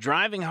 as I was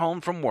driving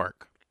home from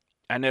work,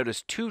 I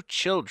noticed two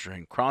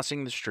children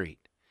crossing the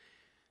street.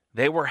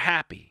 They were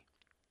happy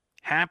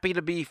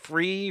to be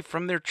free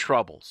from their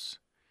troubles.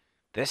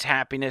 This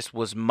happiness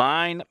was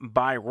mine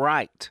by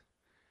right.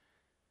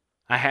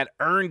 I had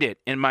earned it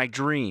in my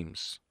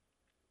dreams.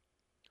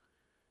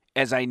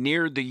 As I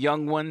neared the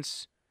young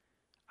ones,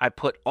 I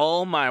put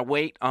all my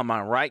weight on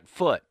my right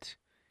foot,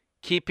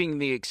 keeping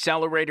the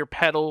accelerator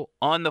pedal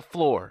on the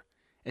floor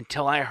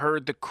until I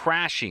heard the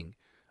crashing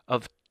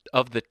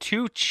of the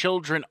two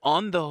children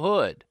on the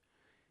hood,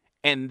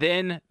 and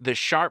then the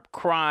sharp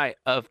cry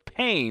of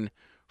pain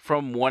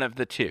from one of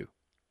the two.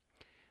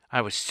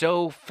 I was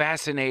so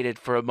fascinated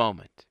for a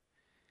moment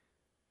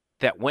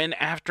that when,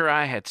 after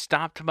I had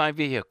stopped my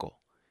vehicle,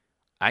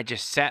 I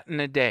just sat in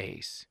a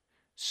daze,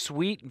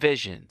 sweet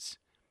visions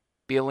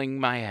filling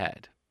my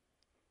head.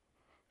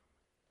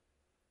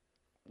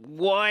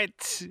 What?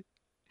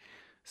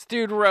 This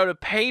dude wrote a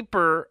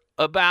paper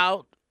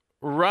about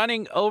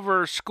running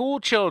over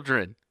school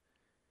children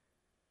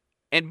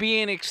and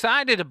being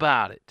excited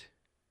about it.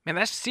 Man,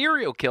 that's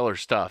serial killer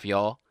stuff,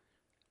 y'all.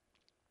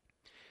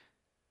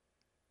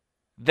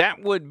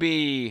 That would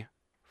be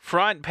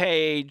front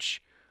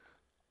page,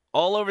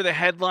 all over the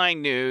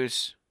headline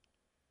news,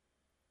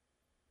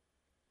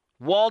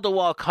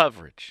 wall-to-wall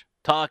coverage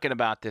talking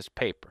about this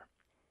paper.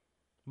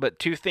 But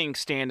two things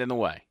stand in the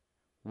way.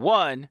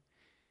 One,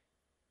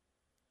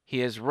 he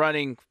is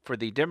running for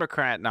the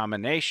Democrat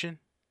nomination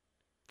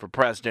for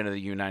President of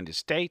the United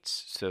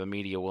States, so the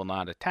media will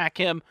not attack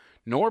him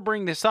nor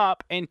bring this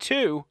up. And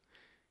two,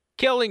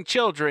 killing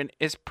children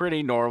is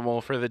pretty normal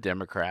for the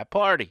Democrat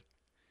Party.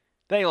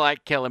 They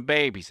like killing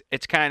babies.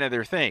 It's kind of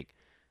their thing.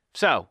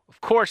 So, of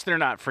course, they're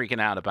not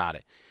freaking out about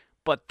it.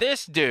 But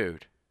this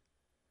dude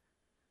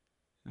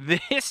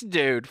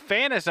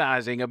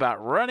fantasizing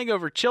about running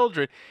over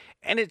children,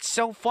 and it's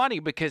so funny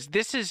because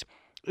this is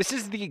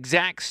the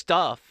exact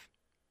stuff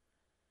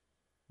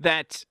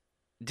that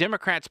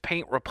Democrats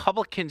paint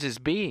Republicans as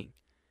being.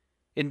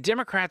 And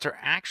Democrats are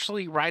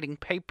actually writing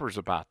papers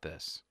about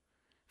this,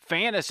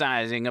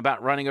 fantasizing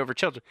about running over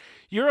children.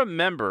 You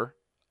remember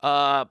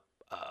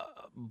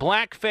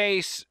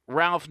blackface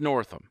Ralph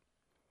Northam,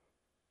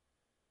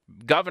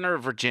 governor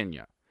of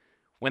Virginia,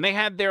 when they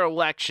had their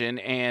election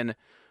and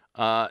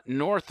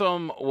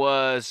Northam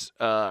was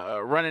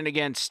running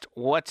against,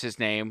 what's his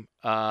name,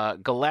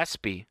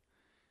 Gillespie.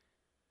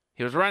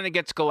 He was running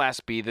against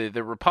Gillespie,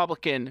 the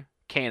Republican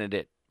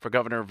candidate for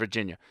governor of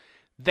Virginia.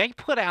 They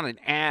put out an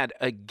ad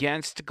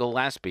against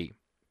Gillespie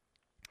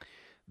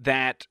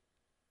that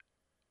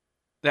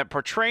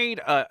portrayed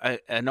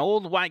an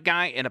old white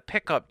guy in a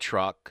pickup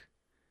truck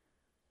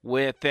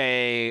with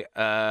a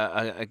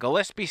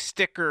Gillespie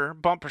sticker,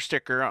 bumper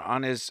sticker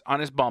on his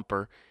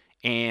bumper,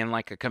 and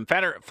like a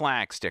Confederate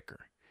flag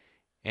sticker.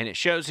 And it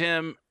shows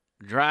him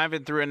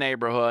driving through a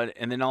neighborhood,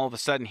 and then all of a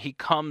sudden he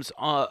comes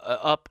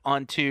up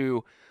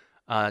onto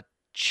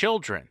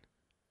children.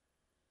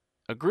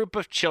 A group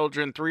of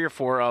children, 3 or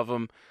 4 of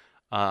them,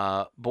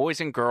 boys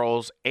and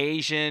girls,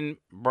 Asian,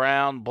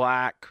 brown,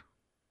 black,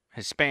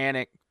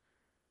 Hispanic,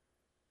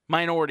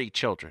 minority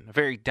children, a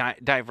very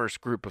diverse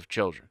group of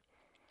children.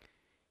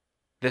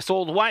 This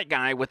old white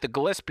guy with the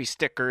Gillespie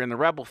sticker and the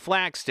rebel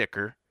flag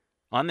sticker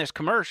on this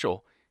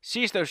commercial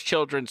sees those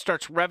children,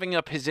 starts revving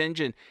up his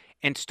engine,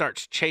 and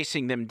starts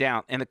chasing them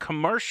down. And the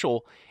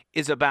commercial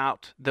is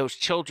about those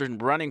children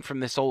running from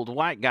this old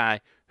white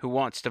guy who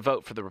wants to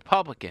vote for the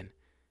Republican,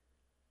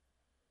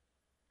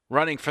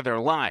 running for their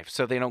life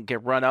so they don't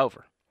get run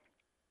over.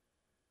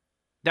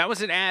 That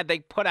was an ad they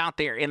put out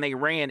there, and they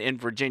ran in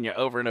Virginia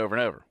over and over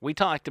and over. We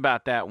talked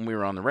about that when we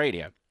were on the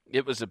radio.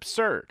 It was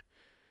absurd.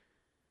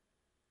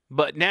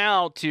 But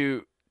now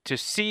to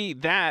see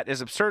that,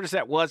 as absurd as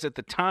that was at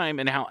the time,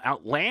 and how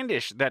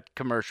outlandish that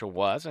commercial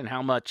was, and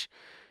how much,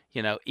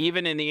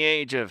 even in the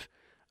age of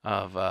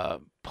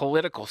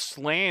political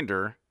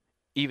slander,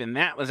 even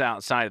that was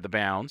outside of the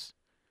bounds.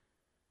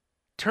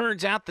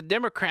 Turns out the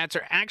Democrats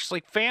are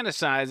actually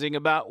fantasizing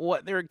about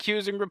what they're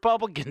accusing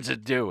Republicans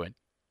of doing.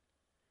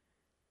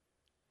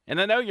 And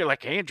I know you're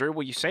like, Andrew,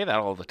 well, you say that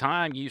all the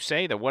time. You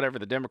say that whatever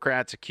the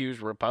Democrats accuse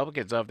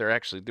Republicans of, they're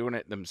actually doing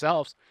it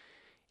themselves.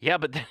 Yeah,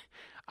 but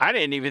I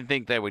didn't even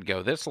think they would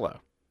go this low.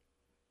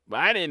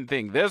 I didn't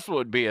think this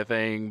would be a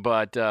thing,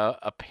 but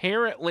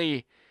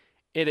apparently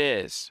it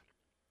is.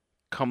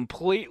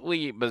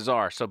 Completely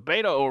bizarre. So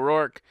Beto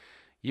O'Rourke,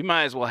 you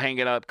might as well hang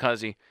it up,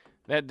 cuzzy.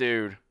 That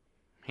dude,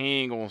 he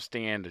ain't going to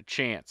stand a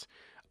chance.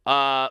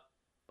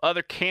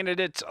 Other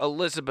candidates,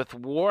 Elizabeth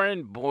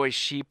Warren, boy,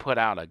 she put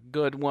out a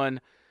good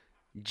one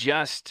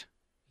just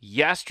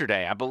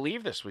yesterday. I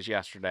believe this was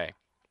yesterday.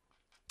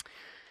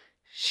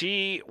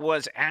 She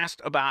was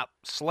asked about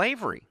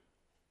slavery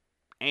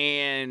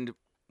and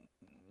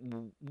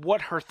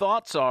what her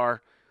thoughts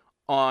are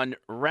on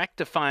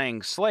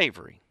rectifying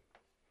slavery.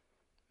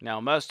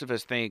 Now, most of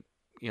us think,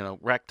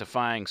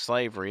 rectifying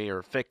slavery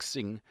or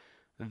fixing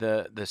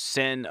the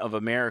sin of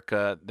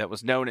America that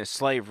was known as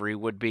slavery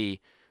would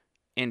be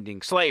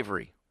ending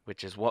slavery,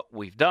 which is what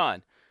we've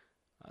done.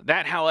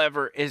 That,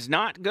 however, is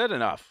not good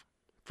enough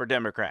for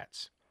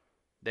Democrats.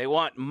 They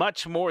want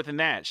much more than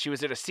that. She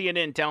was at a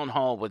CNN town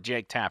hall with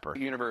Jake Tapper.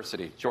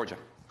 University, Georgia.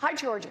 Hi,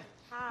 Georgia.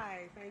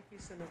 Hi, thank you,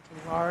 Senator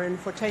Warren,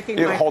 for taking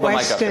my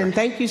question.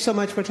 Thank you so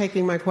much for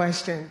taking my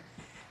question.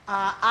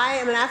 I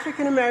am an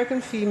African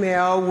American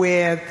female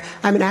with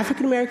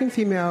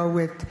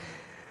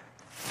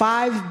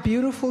 5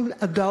 beautiful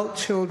adult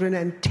children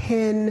and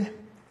 10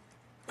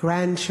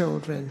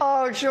 grandchildren.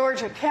 Oh,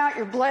 Georgia, count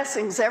your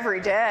blessings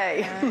every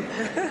day.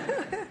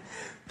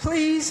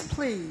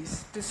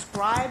 Please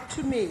describe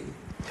to me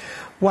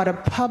what a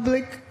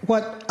public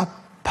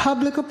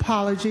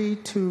apology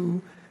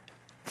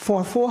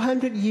for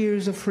 400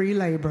 years of free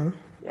labor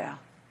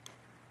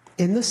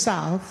in the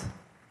South,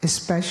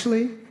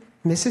 especially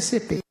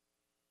Mississippi,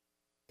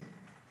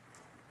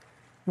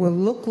 will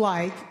look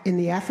like in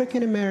the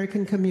African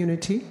American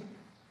community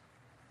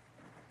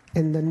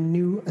in the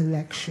new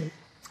election.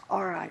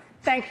 All right.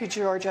 Thank you,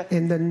 Georgia.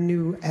 In the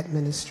new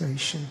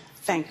administration.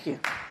 Thank you.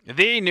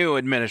 The new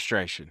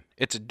administration.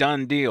 It's a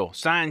done deal.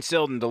 Signed,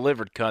 sealed, and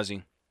delivered,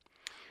 cousin.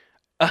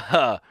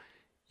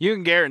 You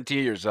can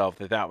guarantee yourself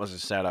that was a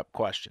set-up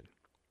question.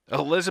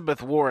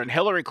 Elizabeth Warren,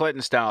 Hillary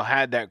Clinton style,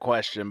 had that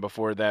question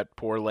before that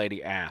poor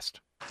lady asked.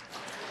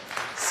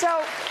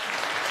 So,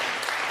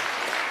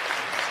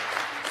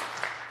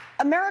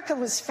 America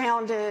was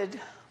founded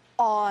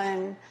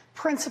on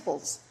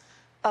principles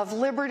of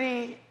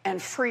liberty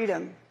and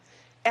freedom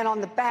and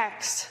on the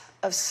backs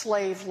of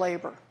slave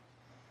labor.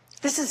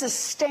 This is a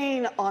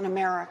stain on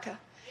America.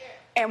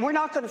 And we're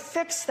not going to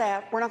fix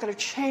that. We're not going to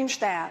change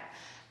that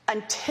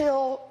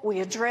until we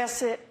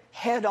address it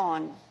head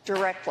on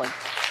directly.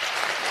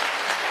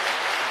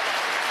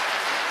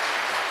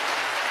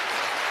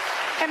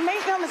 And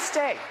make no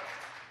mistake,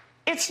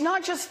 it's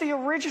not just the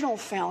original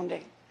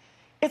founding.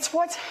 It's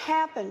what's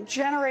happened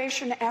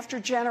generation after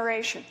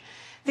generation.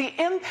 The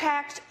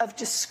impact of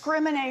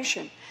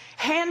discrimination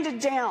handed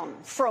down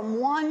from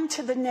one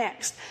to the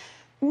next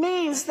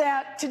means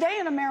that today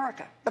in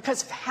America,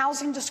 because of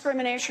housing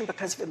discrimination,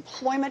 because of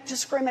employment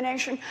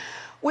discrimination,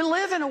 we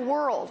live in a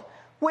world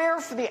where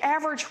for the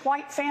average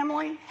white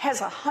family has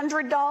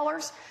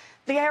 $100,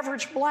 the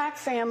average black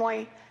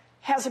family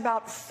has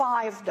about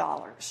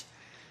 $5.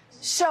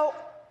 So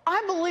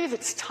I believe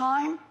it's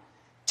time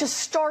to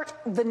start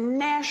the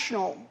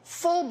national,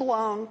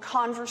 full-blown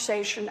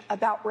conversation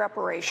about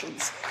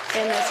reparations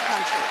in this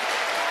country.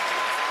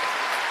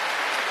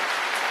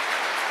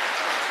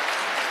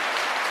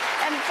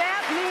 And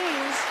that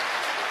means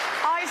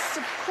I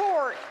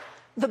support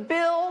the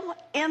bill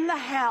in the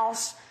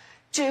House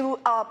to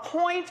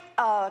appoint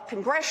a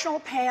congressional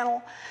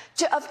panel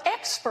of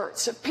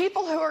experts, of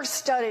people who are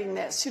studying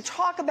this, who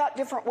talk about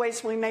different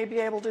ways we may be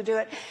able to do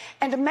it,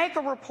 and to make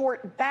a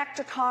report back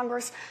to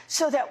Congress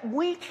so that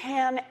we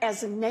can,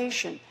 as a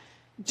nation,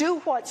 do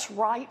what's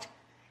right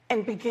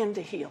and begin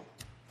to heal.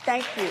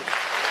 Thank you.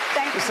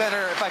 Thank you.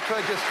 Senator, if I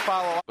could just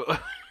follow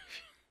up.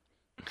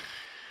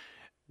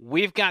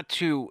 We've got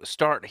to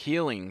start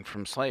healing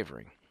from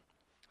slavery,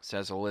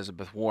 says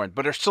Elizabeth Warren.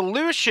 But her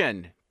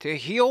solution to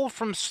heal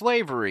from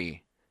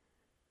slavery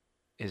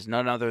is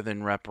none other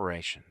than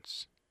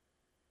reparations.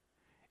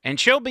 And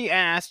she'll be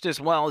asked,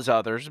 as well as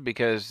others,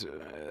 because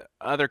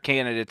other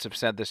candidates have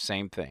said the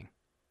same thing.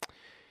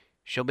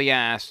 She'll be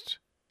asked,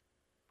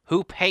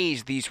 who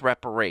pays these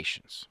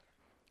reparations?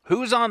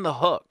 Who's on the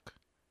hook?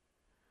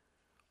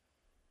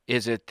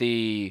 Is it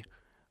the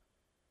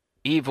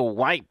evil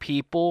white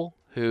people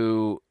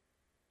who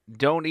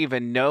don't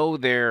even know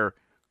their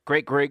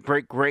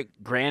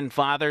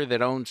great-great-great-great-grandfather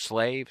that owned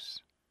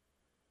slaves?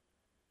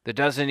 That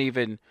doesn't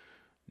even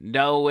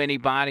know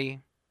anybody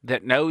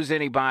that knows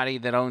anybody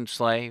that owned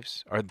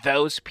slaves? Are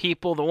those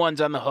people the ones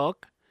on the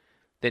hook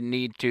that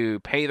need to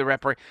pay the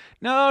reparations?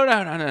 No.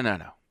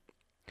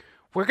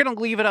 We're going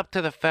to leave it up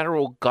to the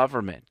federal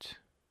government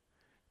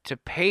to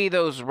pay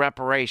those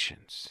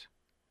reparations,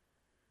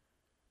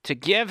 to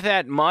give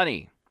that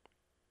money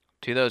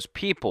to those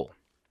people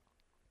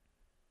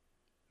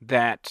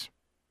that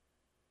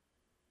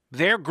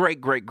their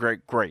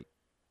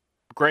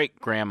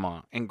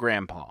great-great-great-great-great-grandma and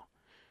grandpa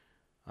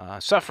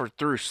suffered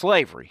through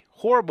slavery.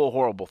 Horrible,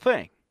 horrible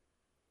thing.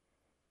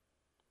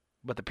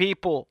 But the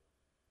people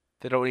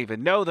that don't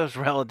even know those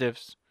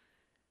relatives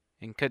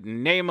and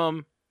couldn't name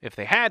them if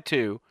they had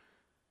to,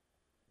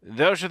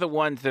 those are the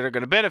ones that are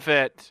going to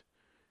benefit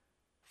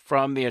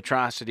from the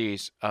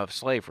atrocities of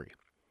slavery.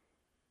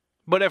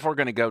 But if we're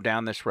going to go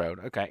down this road,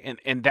 okay,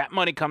 and that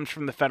money comes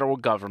from the federal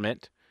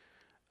government,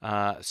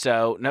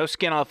 so no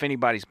skin off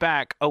anybody's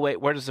back. Oh, wait,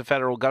 where does the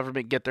federal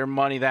government get their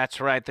money? That's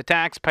right, the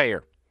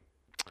taxpayer.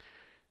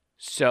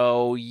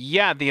 So,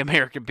 yeah, the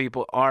American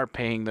people are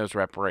paying those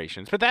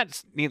reparations, but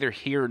that's neither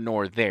here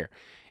nor there.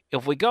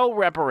 If we go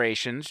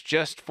reparations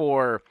just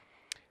for,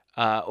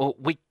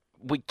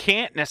 we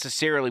can't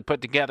necessarily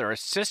put together a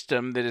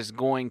system that is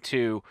going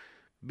to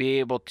be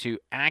able to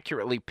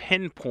accurately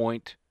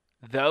pinpoint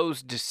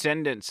those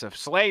descendants of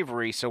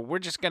slavery, so we're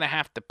just going to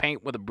have to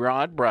paint with a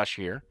broad brush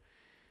here,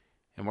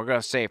 and we're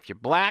going to say if you're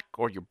black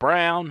or you're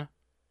brown,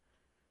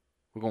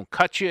 we're going to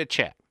cut you a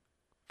check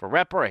for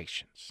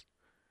reparations.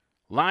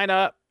 Line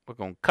up. We're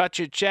going to cut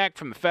you a check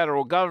from the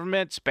federal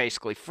government. It's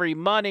basically free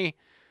money.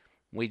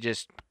 We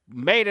just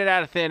made it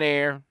out of thin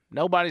air.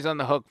 Nobody's on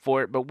the hook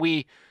for it. But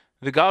we,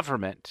 the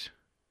government,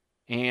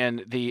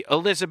 and the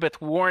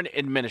Elizabeth Warren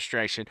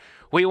administration,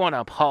 we want to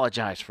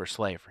apologize for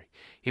slavery.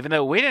 Even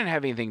though we didn't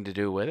have anything to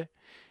do with it.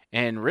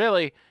 And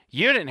really,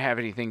 you didn't have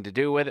anything to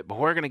do with it. But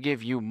we're going to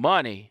give you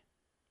money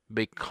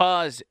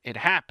because it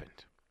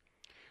happened.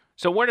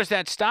 So where does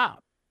that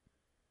stop?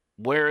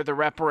 Where are the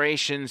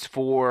reparations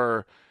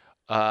for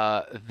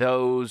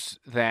those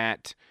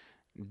that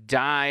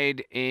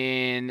died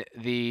in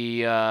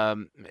the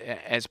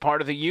as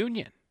part of the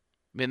Union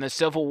in the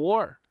Civil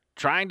War,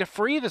 trying to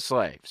free the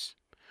slaves?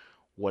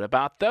 What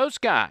about those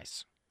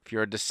guys? If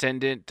you're a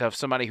descendant of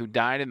somebody who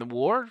died in the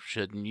war,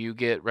 shouldn't you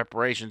get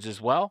reparations as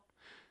well?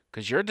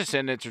 Because your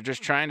descendants are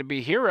just trying to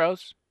be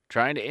heroes,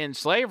 trying to end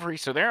slavery,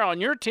 so they're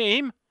on your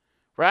team,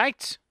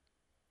 right?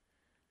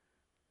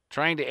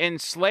 Trying to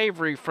end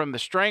slavery from the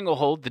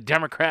stranglehold the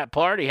Democrat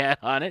Party had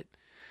on it.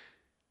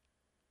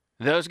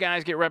 Those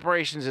guys get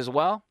reparations as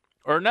well,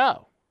 or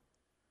no?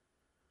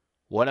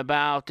 What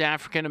about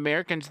African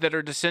Americans that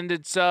are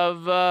descendants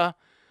of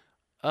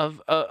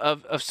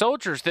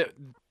soldiers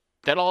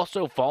that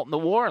also fought in the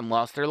war and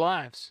lost their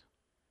lives?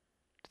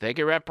 Do they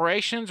get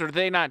reparations, or do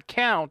they not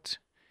count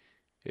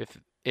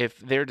if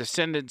they're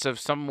descendants of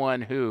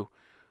someone who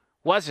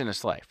wasn't a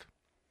slave?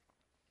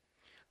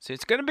 See,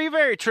 it's going to be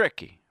very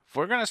tricky. If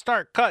we're going to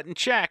start cutting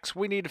checks,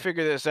 we need to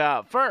figure this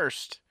out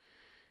first.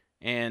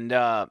 And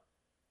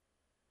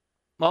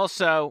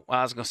also, well,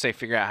 I was going to say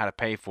figure out how to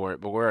pay for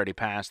it, but we're already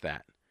past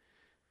that.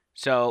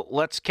 So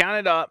let's count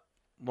it up.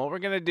 What we're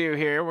going to do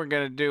here, we're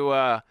going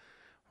to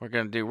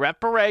do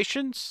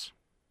reparations.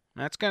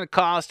 That's going to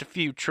cost a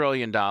few $1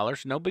 trillion.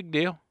 No big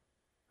deal.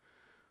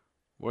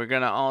 We're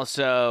going to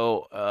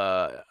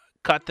also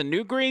cut the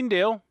new Green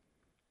Deal.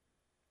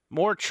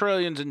 More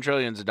trillions and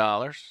trillions of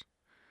dollars.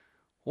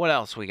 What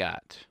else we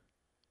got?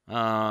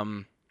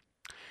 We're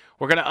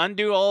going to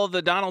undo all of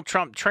the Donald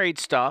Trump trade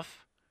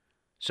stuff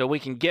so we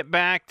can get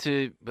back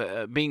to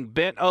being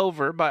bent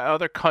over by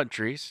other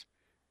countries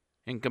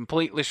and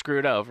completely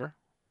screwed over.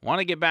 Want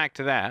to get back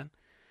to that,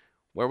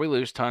 where we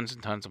lose tons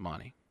and tons of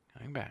money.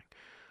 Coming back.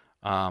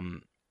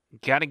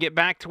 Got to get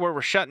back to where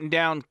we're shutting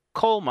down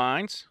coal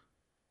mines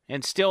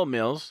and steel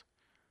mills.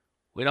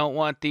 We don't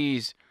want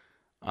these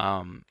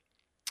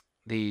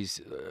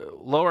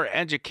lower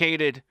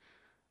educated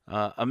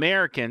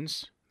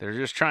Americans that are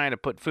just trying to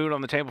put food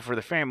on the table for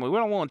their family. We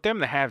don't want them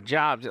to have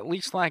jobs, at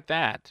least like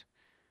that.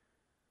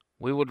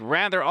 We would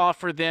rather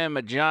offer them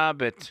a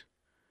job at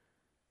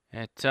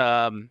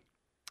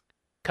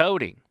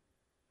coding,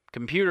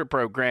 computer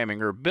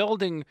programming, or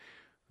building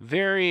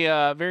very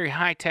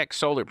high-tech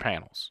solar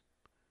panels.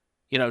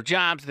 You know,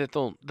 jobs that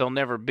they'll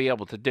never be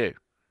able to do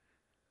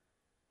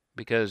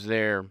because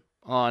they're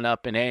on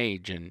up in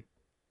age and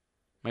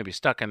maybe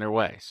stuck in their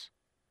ways.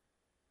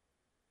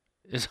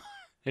 There's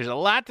a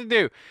lot to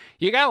do.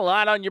 You got a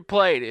lot on your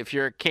plate if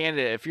you're a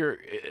candidate. If you're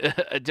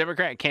a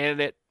Democrat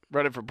candidate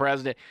running for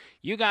president,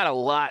 you got a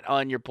lot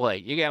on your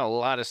plate. You got a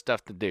lot of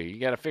stuff to do. You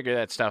got to figure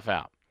that stuff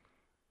out.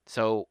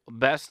 So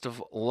best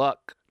of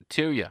luck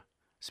to you,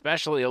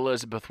 especially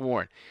Elizabeth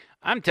Warren.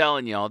 I'm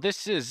telling y'all,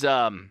 this is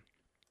going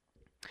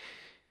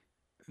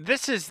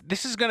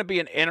to be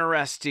an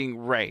interesting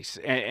race,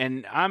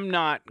 and I'm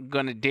not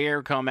going to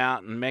dare come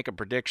out and make a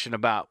prediction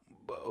about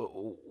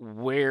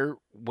where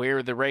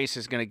the race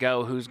is going to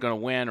go, who's going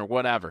to win, or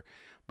whatever.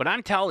 But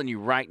I'm telling you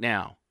right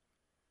now,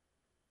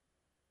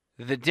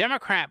 the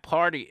Democrat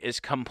Party is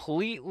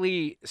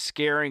completely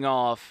scaring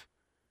off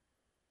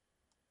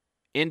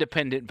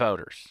independent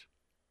voters,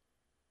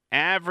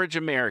 average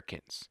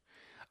Americans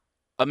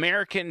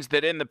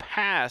that in the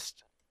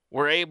past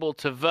were able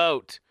to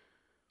vote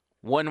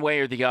one way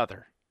or the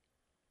other.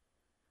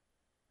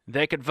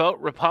 They could vote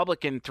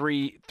Republican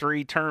three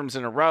terms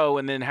in a row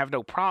and then have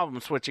no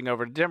problem switching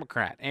over to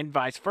Democrat, and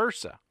vice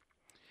versa.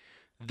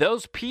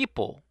 Those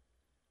people,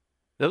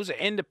 those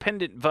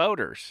independent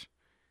voters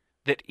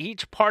that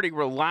each party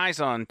relies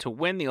on to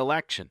win the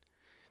election,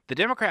 the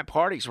Democrat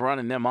Party's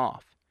running them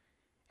off.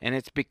 And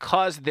it's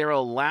because they're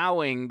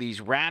allowing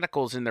these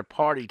radicals in their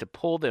party to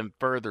pull them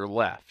further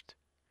left.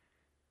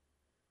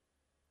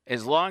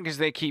 As long as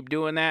they keep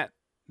doing that,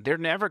 they're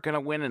never going to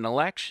win an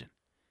election.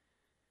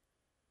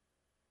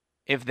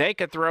 If they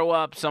could throw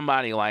up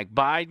somebody like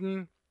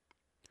Biden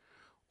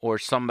or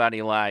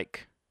somebody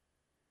like,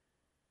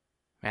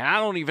 man, I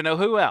don't even know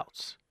who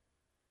else.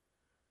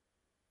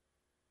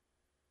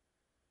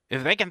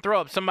 If they can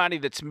throw up somebody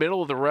that's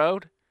middle of the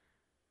road,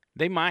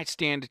 they might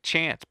stand a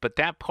chance. But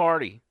that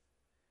party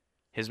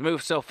has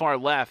moved so far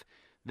left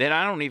that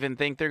I don't even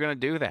think they're going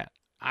to do that.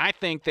 I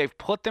think they've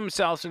put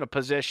themselves in a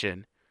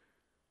position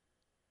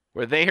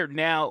where they are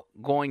now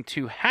going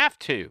to have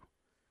to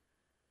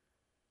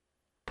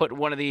put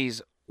one of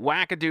these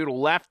wackadoodle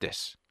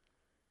leftists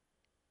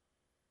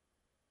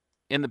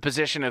in the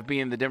position of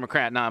being the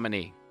Democrat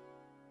nominee.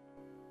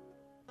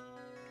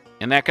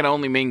 And that can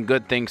only mean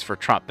good things for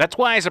Trump. That's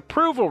why his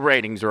approval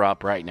ratings are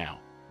up right now.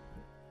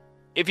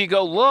 If you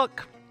go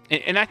look,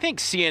 and I think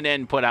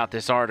CNN put out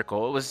this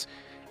article, it was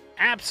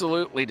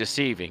absolutely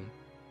deceiving.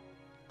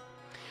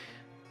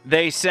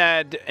 They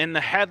said in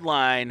the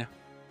headline,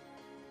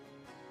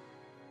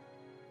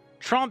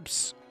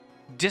 Trump's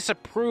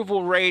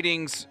disapproval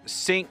ratings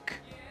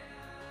sink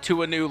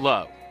to a new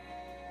low.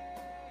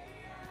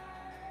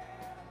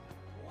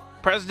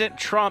 President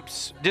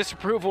Trump's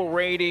disapproval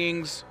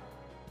ratings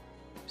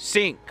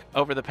sink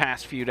over the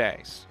past few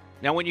days.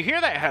 Now, when you hear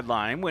that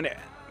headline, when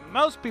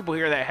most people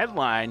hear that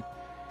headline,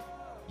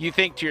 you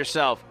think to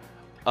yourself,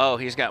 oh,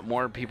 he's got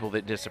more people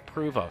that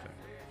disapprove of him.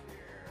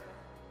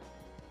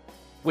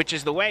 Which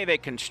is the way they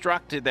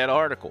constructed that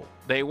article.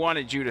 They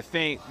wanted you to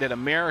think that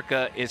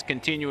America is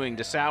continuing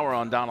to sour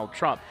on Donald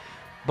Trump.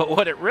 But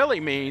what it really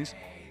means,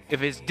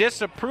 if his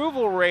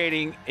disapproval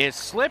rating is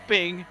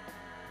slipping,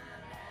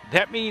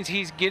 that means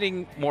he's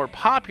getting more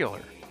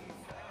popular.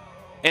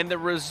 And the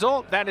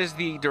result, that is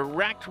the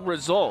direct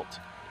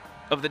result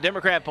of the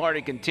Democrat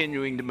Party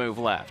continuing to move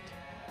left.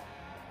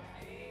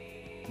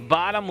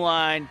 Bottom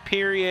line,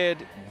 period,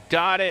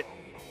 dot it,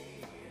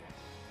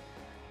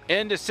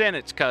 end of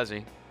sentence,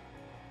 cuzzy.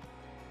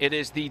 It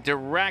is the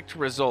direct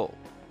result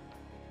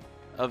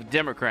of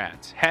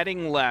Democrats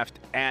heading left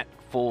at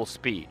full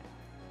speed.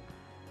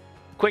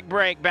 Quick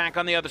break, back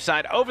on the other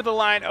side.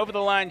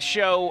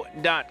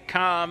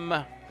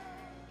 OverTheLineShow.com.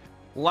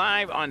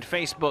 Live on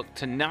Facebook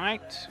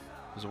tonight,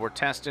 as we're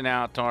testing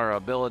out our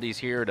abilities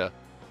here to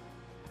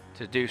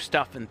do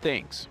stuff and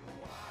things.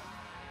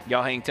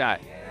 Y'all hang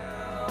tight.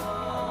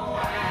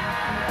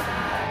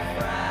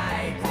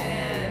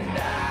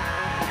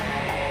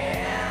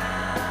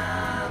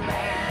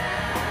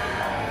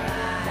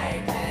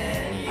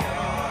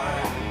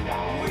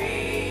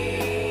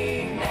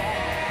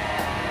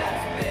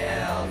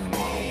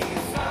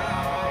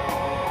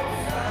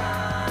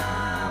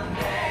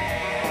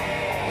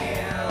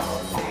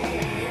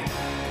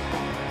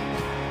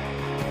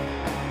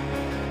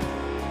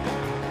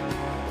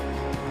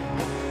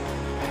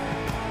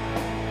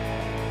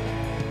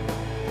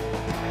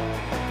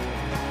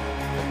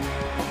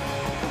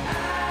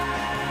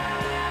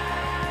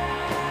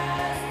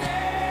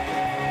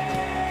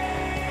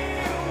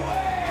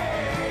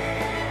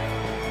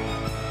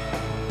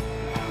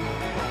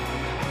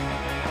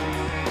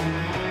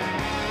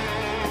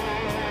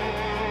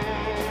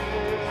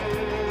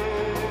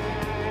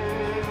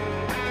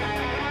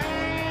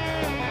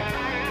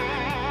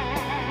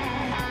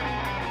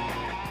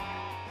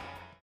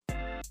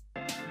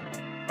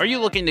 Are you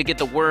looking to get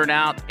the word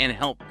out and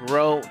help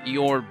grow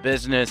your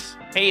business?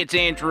 Hey, it's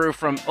Andrew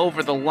from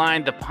Over the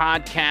Line, the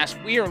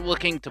podcast. We are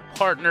looking to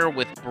partner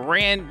with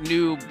brand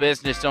new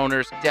business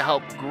owners to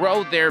help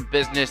grow their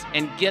business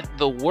and get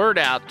the word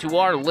out to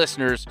our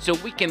listeners so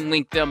we can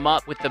link them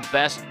up with the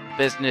best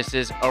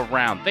businesses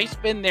around. They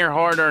spend their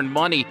hard-earned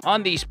money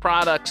on these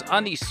products,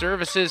 on these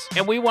services,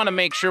 and we want to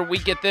make sure we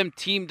get them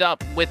teamed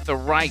up with the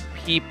right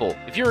people.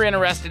 If you're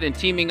interested in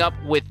teaming up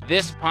with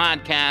this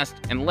podcast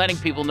and letting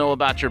people know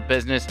about your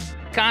business,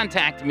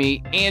 contact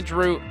me,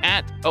 Andrew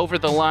at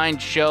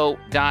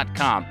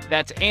OverTheLineShow.com.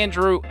 That's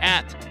Andrew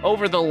at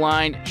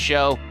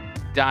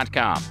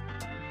OverTheLineShow.com.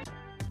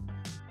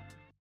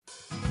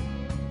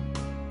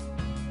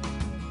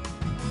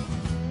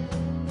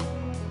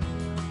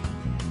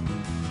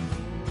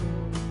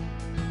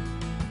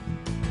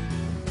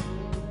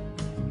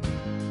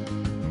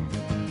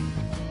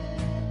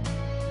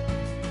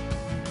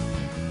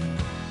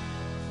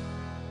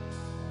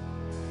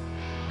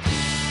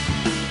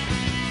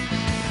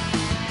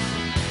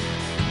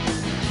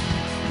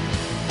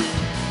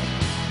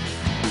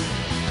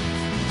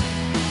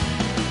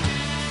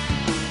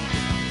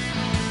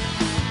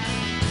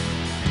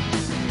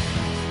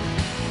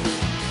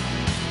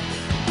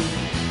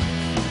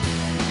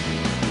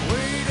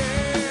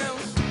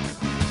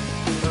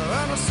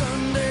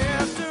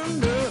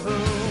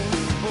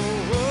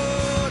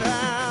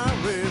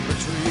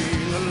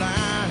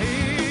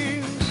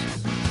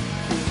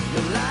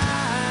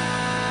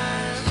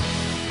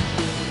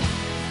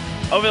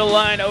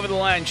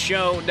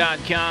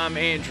 OverTheLineShow.com.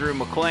 Andrew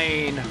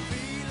McLean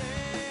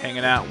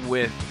hanging out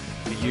with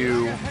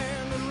you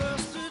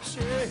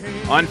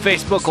on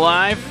Facebook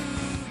Live.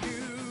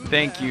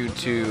 Thank you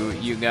to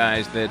you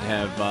guys that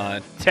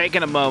have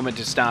taken a moment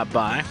to stop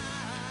by.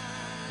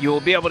 You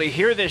will be able to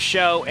hear this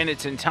show in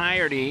its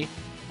entirety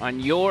on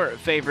your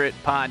favorite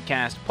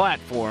podcast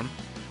platform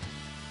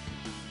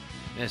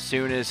as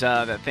soon as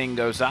that thing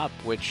goes up,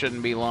 which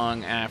shouldn't be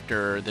long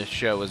after this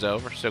show is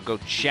over. So go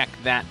check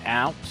that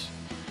out.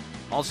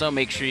 Also,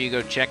 make sure you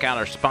go check out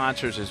our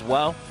sponsors as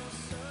well.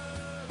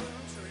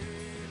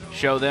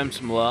 Show them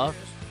some love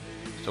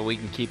so we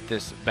can keep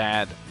this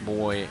bad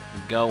boy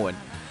going.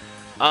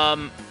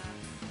 Some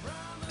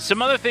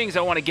other things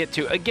I want to get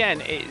to.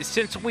 Again,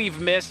 since we've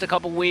missed a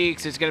couple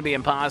weeks, it's going to be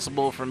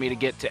impossible for me to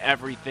get to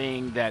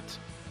everything that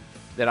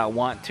I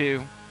want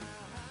to.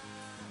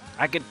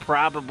 I could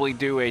probably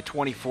do a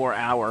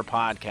 24-hour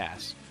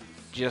podcast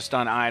just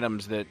on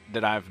items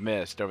that I've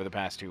missed over the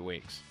past 2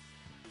 weeks.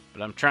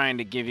 But I'm trying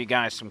to give you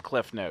guys some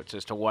cliff notes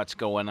as to what's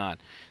going on.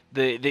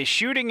 The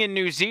shooting in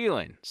New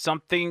Zealand,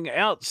 something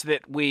else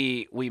that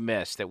we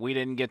missed, that we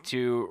didn't get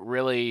to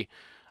really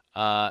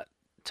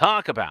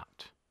talk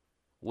about,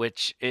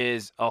 which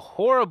is a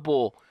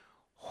horrible,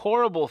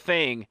 horrible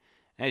thing,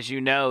 as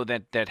you know,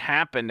 that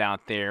happened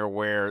out there,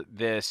 where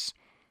this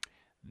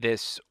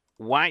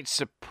white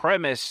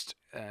supremacist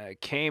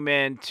came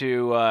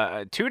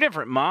into 2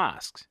 different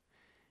mosques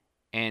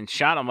and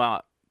shot them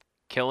up,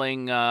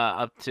 killing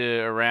up to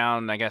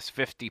around, I guess,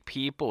 50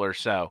 people or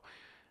so.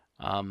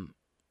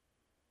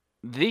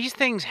 These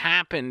things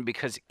happen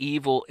because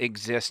evil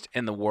exists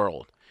in the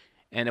world.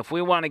 And if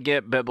we want to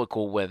get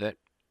biblical with it,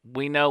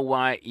 we know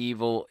why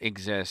evil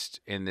exists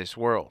in this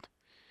world.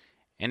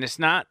 And it's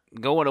not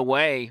going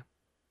away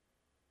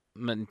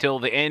until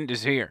the end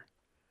is here.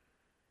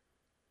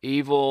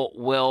 Evil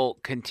will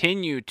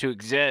continue to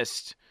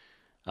exist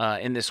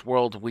in this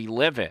world we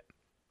live in.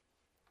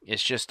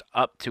 It's just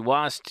up to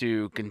us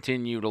to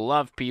continue to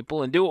love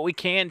people and do what we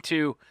can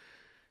to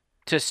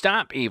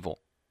stop evil.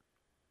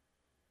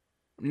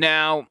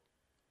 Now,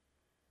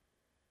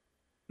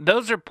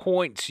 those are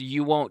points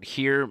you won't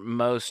hear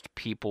most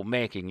people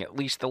making, at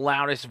least the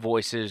loudest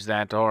voices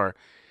that are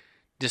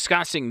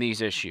discussing these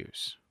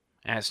issues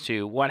as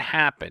to what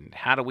happened.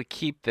 How do we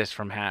keep this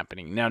from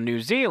happening? Now,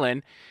 New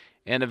Zealand,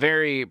 in a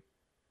very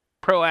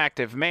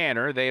proactive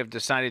manner, they have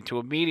decided to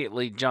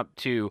immediately jump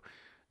to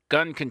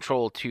gun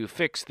control to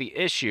fix the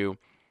issue.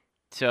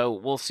 So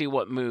we'll see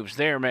what moves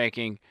they're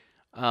making.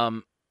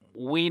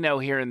 We know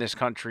here in this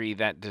country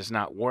that does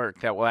not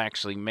work. That will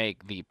actually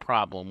make the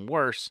problem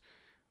worse.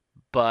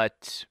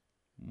 But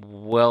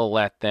we'll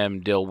let them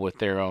deal with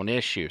their own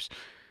issues.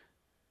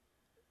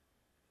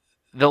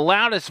 The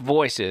loudest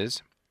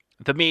voices,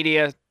 the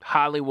media,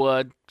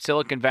 Hollywood,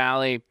 Silicon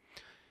Valley,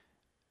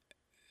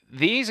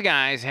 these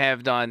guys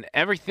have done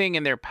everything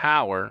in their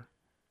power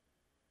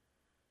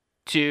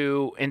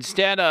to,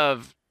 instead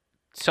of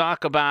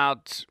talk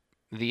about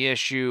the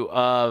issue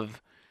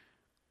of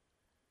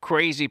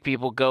crazy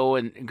people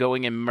going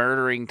and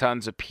murdering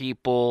tons of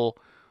people,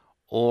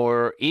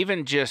 or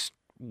even just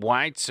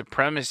white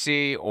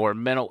supremacy or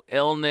mental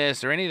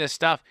illness or any of this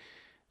stuff,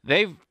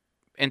 they've,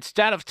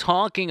 instead of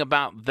talking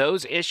about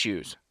those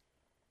issues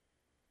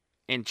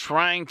and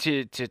trying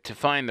to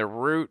find the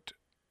root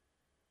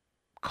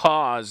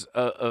cause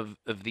of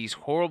these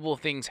horrible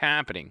things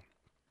happening,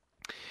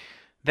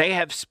 they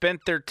have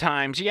spent their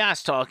times,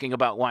 yes, talking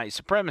about white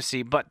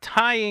supremacy, but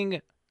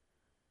tying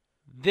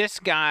this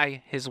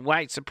guy, his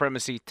white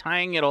supremacy,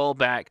 tying it all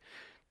back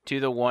to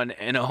the one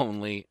and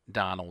only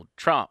Donald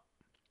Trump.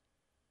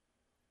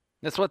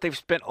 That's what they've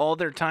spent all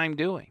their time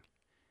doing.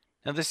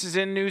 Now, this is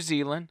in New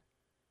Zealand.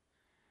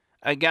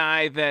 A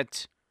guy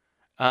that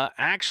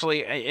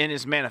actually, in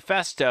his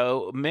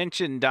manifesto,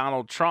 mentioned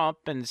Donald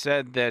Trump and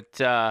said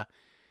that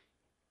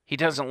he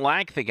doesn't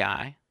like the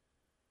guy.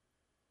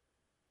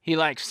 He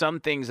likes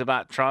some things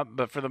about Trump,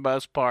 but for the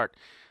most part,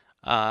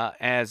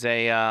 as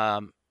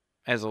a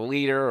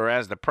leader or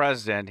as the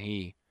president,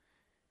 he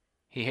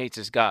hates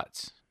his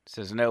guts.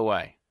 Says, no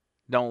way.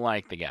 Don't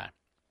like the guy.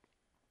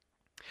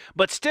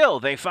 But still,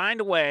 they find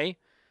a way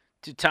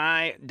to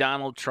tie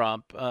Donald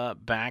Trump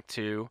back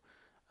to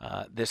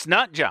this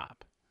nut job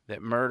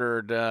that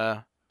murdered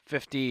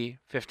 50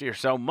 or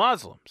so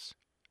Muslims.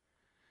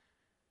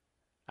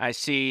 I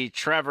see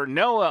Trevor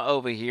Noah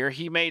over here.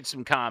 He made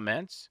some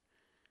comments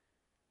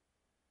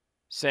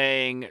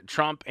saying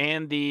Trump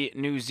and the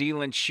New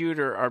Zealand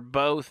shooter are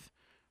both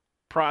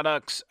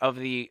products of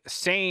the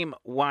same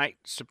white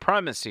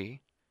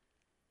supremacy.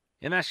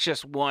 And that's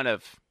just one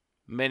of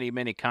many,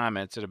 many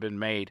comments that have been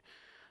made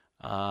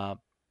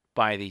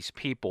by these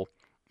people.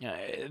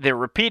 They're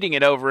repeating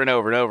it over and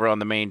over and over on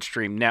the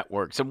mainstream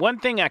networks. And one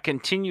thing I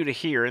continue to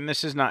hear, and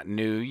this is not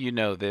new, you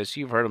know this,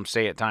 you've heard them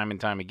say it time and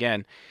time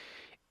again,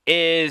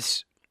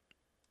 is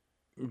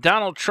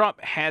Donald Trump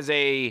has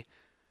a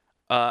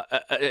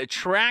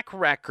track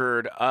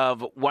record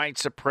of white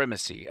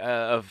supremacy,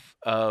 of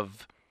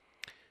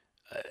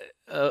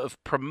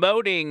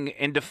promoting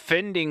and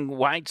defending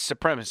white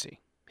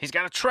supremacy. He's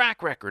got a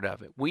track record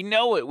of it. We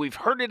know it. We've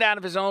heard it out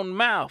of his own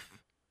mouth.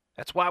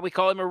 That's why we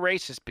call him a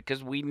racist,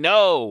 because we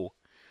know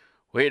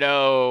he's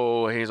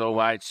a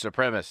white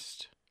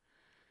supremacist.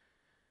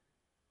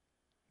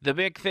 The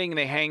big thing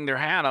they hang their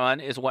hat on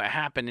is what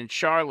happened in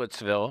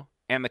Charlottesville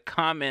and the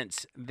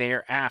comments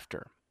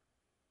thereafter.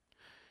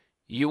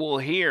 You will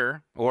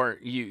hear, or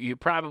you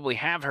probably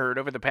have heard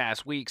over the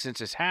past week since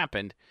this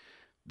happened,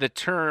 the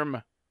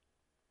term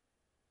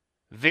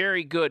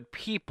very good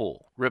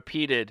people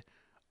repeated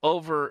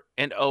over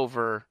and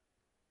over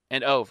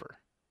and over.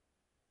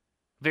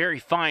 Very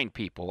fine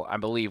people, I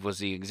believe, was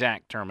the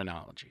exact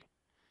terminology.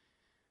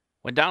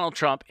 When Donald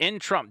Trump in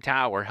Trump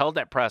Tower held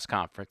that press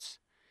conference,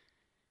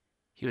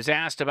 he was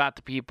asked about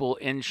the people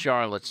in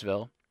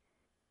Charlottesville.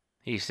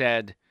 He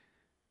said,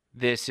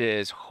 this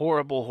is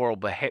horrible,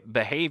 horrible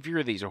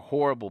behavior. These are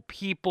horrible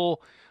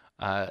people.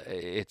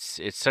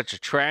 It's such a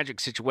tragic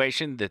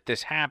situation that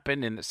this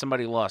happened and that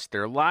somebody lost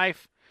their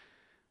life.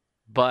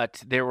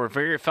 But there were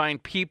very fine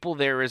people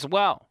there as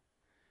well.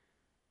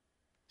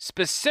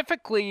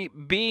 Specifically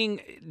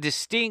being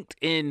distinct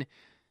in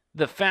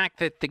the fact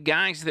that the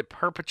guys that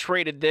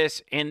perpetrated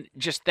this and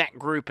just that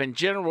group in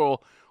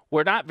general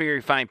were not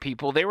very fine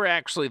people. They were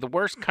actually the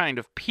worst kind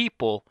of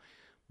people,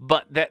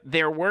 but that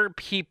there were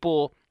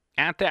people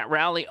at that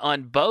rally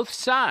on both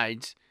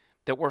sides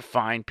that were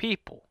fine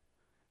people.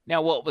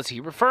 Now, what was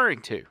he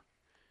referring to?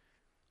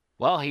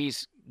 Well,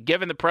 he's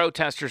giving the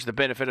protesters the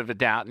benefit of the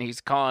doubt, and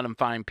he's calling them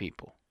fine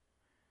people.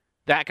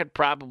 That could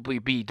probably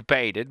be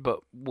debated,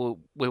 but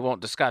we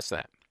won't discuss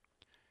that.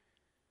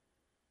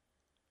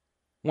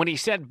 When he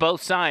said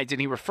both sides, and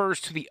he refers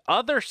to the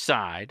other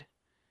side,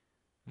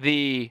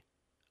 the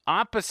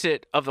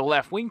opposite of the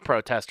left-wing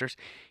protesters,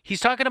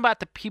 he's talking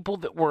about the people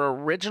that were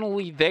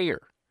originally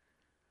there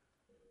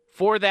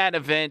for that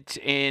event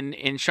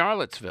in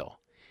Charlottesville.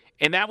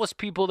 And that was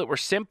people that were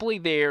simply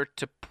there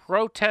to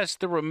protest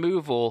the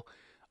removal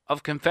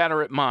of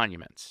Confederate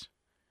monuments.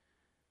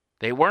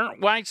 They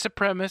weren't white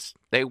supremacists.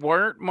 They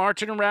weren't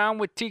marching around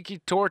with tiki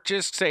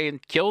torches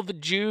saying, kill the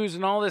Jews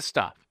and all this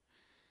stuff.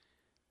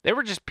 They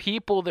were just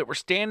people that were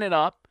standing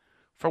up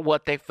for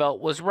what they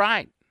felt was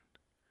right,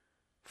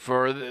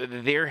 for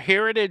their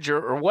heritage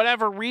or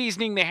whatever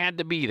reasoning they had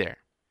to be there.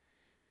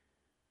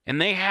 And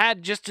they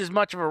had just as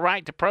much of a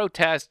right to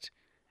protest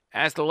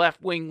as the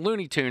left-wing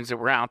Looney Tunes that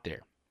were out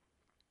there.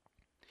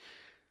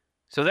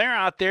 So they're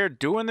out there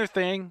doing their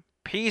thing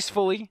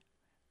peacefully,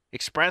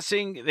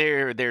 expressing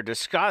their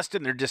disgust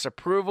and their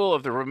disapproval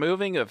of the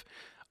removing of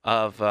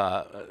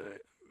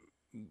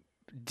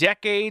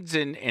decades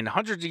and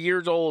hundreds of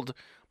years old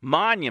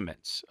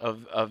monuments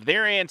of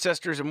their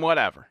ancestors and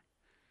whatever.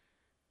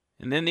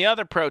 And then the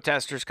other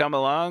protesters come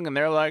along and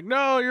they're like,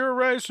 no, you're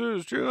a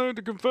racist, you're like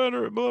the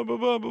Confederate, blah, blah,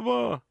 blah, blah,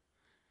 blah.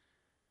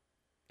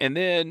 And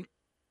then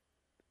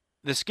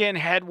the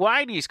skinhead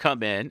whiteys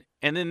come in,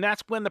 and then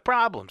that's when the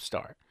problems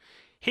start.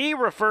 He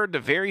referred to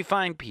very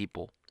fine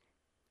people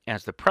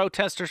as the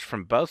protesters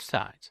from both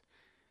sides.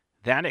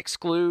 That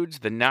excludes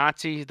the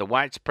Nazis, the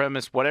white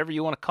supremacists, whatever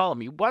you want to call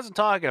them. He wasn't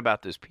talking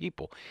about those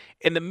people.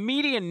 And the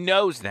media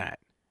knows that.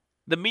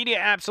 The media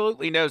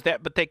absolutely knows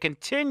that, but they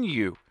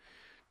continue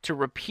to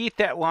repeat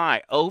that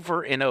lie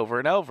over and over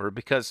and over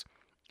because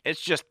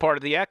it's just part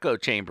of the echo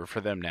chamber for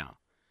them now.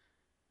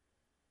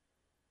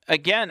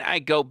 Again, I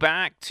go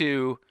back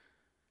to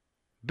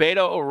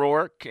Beto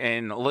O'Rourke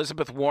and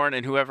Elizabeth Warren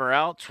and whoever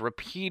else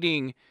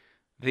repeating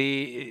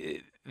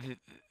the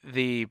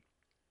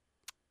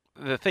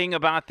thing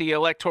about the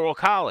Electoral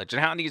College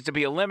and how it needs to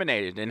be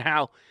eliminated and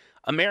how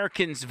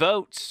Americans'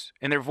 votes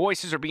and their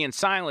voices are being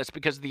silenced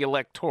because of the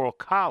Electoral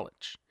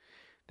College.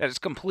 That is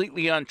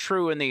completely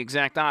untrue, and the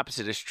exact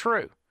opposite is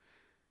true.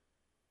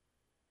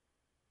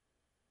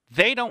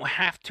 They don't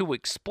have to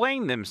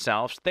explain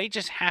themselves. They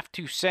just have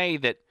to say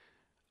that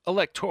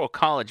Electoral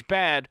College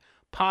bad,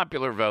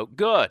 popular vote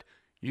good.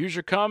 Use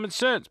your common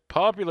sense.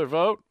 Popular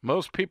vote,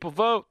 most people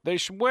vote, they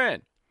should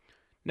win.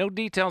 No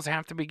details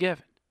have to be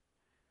given.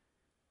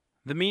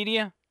 The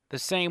media, the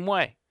same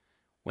way.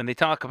 When they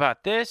talk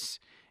about this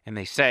and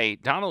they say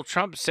Donald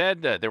Trump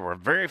said that there were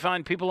very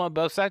fine people on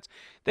both sides,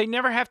 they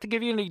never have to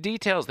give you any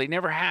details. They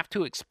never have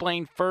to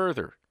explain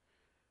further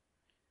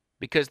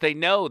because they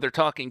know they're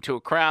talking to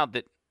a crowd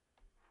that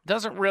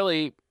doesn't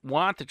really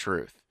want the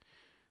truth,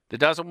 that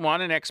doesn't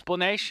want an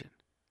explanation.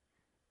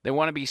 They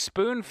want to be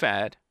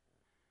spoon-fed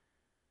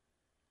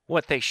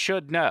what they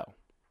should know.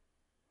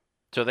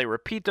 So they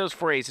repeat those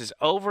phrases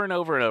over and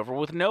over and over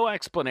with no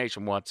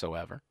explanation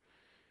whatsoever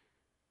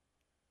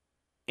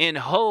in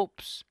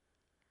hopes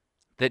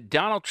that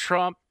Donald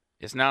Trump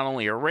is not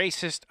only a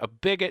racist, a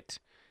bigot,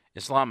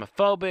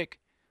 Islamophobic,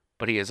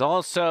 but he is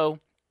also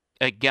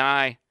a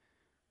guy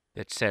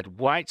that said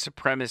white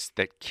supremacists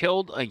that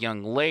killed a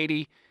young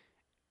lady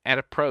at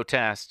a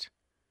protest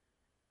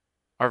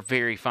are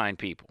very fine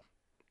people.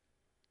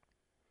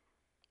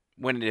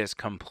 When it is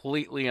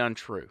completely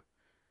untrue.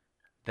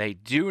 They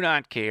do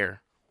not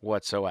care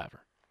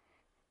whatsoever.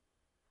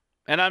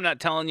 And I'm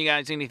not telling you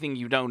guys anything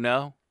you don't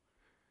know.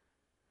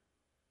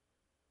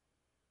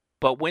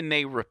 But when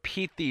they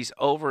repeat these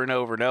over and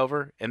over and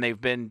over, and they've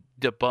been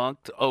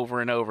debunked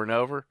over and over and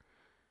over,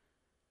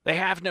 they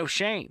have no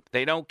shame.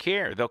 They don't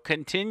care. They'll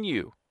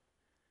continue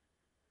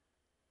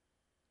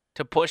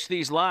to push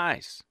these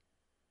lies.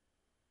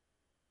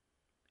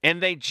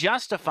 And they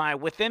justify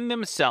within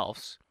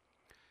themselves,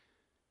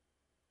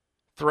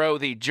 throw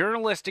the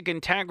journalistic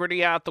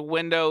integrity out the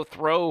window,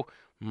 throw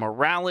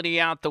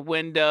morality out the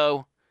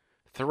window,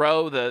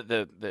 throw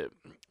the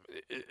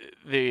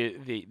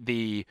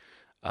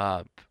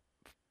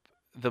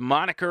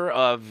moniker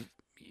of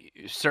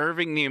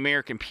serving the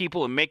American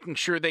people and making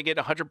sure they get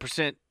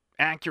 100%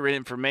 accurate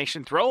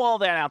information, throw all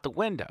that out the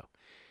window.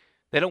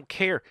 They don't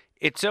care.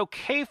 It's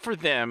okay for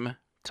them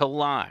to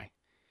lie.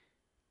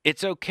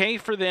 It's okay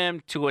for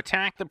them to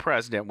attack the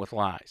president with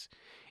lies.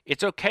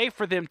 It's okay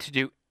for them to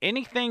do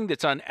anything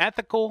that's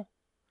unethical,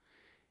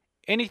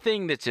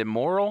 anything that's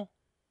immoral,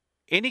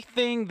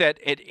 anything that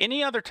at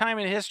any other time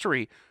in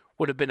history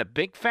would have been a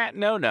big fat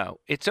no-no.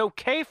 It's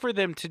okay for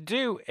them to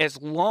do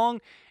as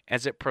long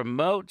as it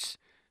promotes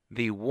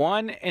the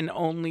one and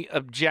only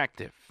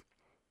objective,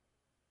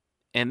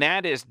 and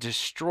that is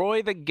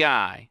destroy the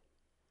guy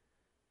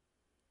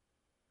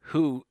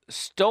who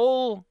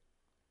stole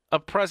a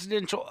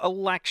presidential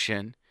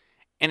election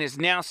and is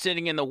now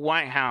sitting in the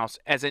White House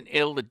as an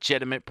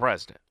illegitimate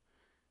president,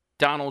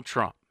 Donald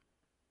Trump.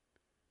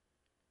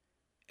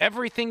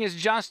 Everything is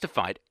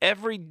justified.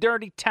 Every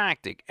dirty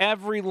tactic,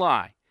 every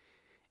lie,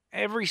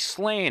 every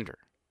slander.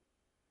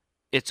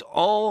 It's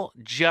all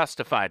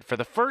justified. For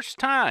the first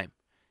time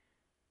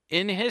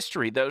in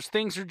history, those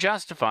things are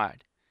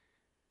justified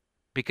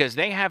because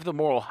they have the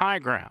moral high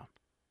ground.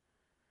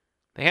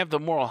 They have the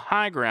moral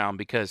high ground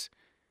because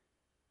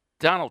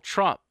Donald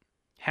Trump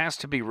has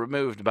to be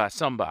removed by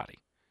somebody.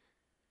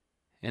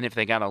 And if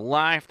they got to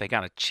lie, if they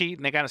got to cheat,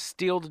 and they got to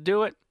steal to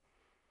do it,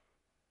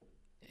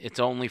 it's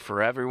only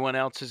for everyone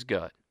else's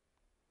good.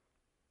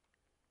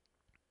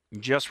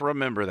 Just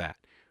remember that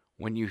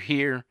when you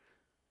hear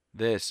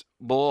this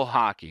bull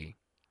hockey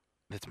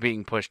that's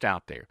being pushed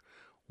out there.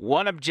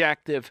 One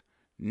objective,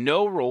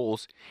 no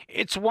rules.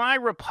 It's why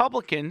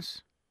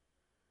Republicans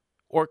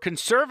or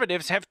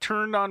conservatives have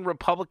turned on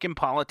Republican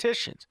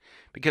politicians,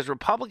 because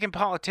Republican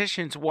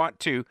politicians want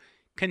to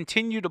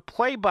continue to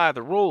play by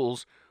the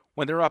rules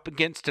when they're up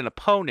against an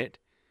opponent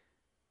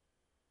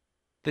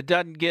that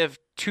doesn't give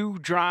 2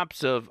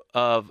 drops of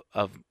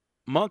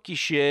monkey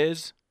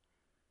shiz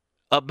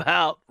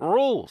about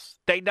rules.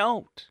 They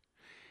don't.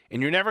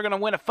 And you're never going to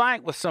win a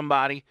fight with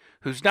somebody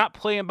who's not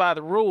playing by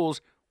the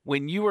rules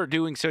when you are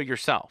doing so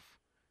yourself.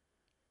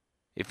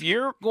 If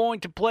you're going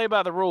to play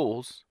by the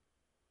rules,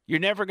 you're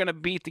never going to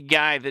beat the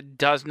guy that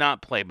does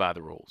not play by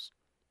the rules.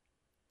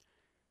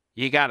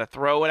 You got to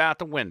throw it out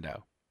the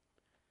window.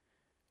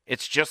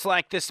 It's just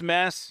like this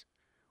mess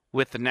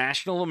with the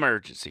national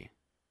emergency.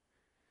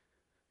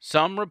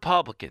 Some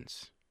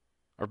Republicans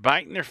are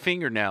biting their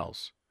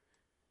fingernails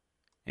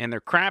and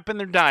they're crapping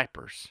their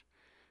diapers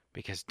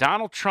because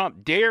Donald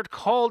Trump dared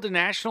call the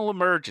national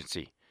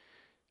emergency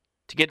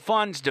to get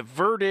funds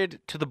diverted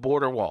to the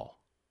border wall.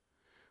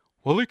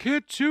 Well, he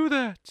can't do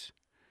that.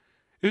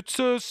 It's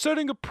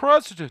setting a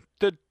precedent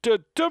that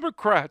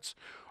Democrats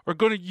are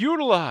going to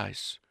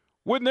utilize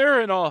when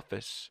they're in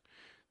office.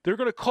 They're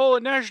going to call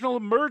a national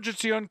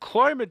emergency on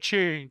climate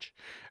change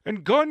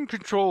and gun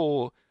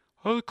control.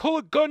 Call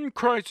a gun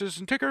crisis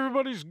and take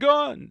everybody's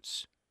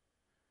guns.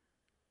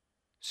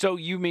 So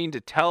you mean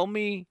to tell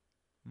me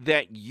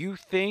that you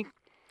think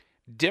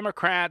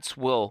Democrats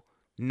will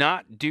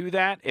not do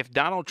that if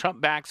Donald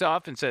Trump backs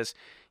off and says,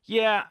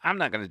 yeah, I'm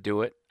not going to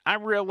do it. I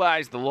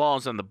realize the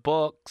law's on the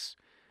books.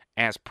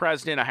 As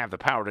president, I have the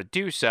power to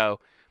do so,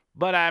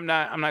 but I'm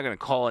not going to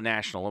call a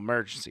national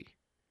emergency.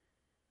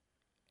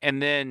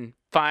 And then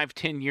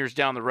 5-10 years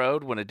down the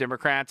road, when a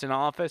Democrat's in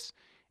office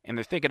and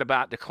they're thinking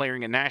about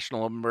declaring a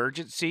national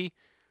emergency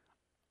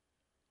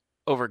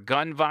over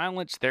gun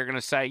violence, they're going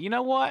to say, you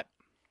know what?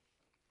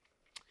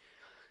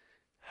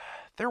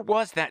 There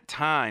was that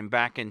time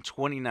back in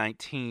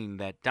 2019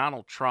 that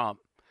Donald Trump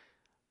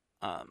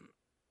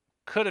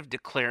could have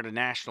declared a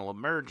national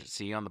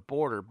emergency on the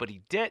border, but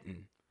he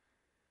didn't.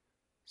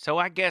 So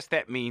I guess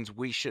that means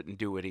we shouldn't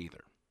do it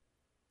either.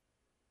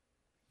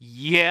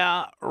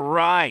 Yeah,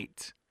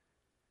 right.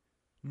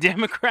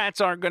 Democrats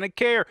aren't going to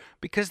care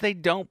because they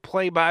don't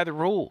play by the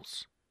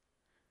rules.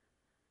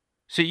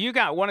 So you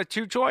got one of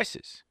two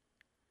choices.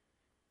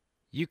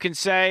 You can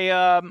say,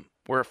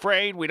 we're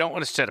afraid, we don't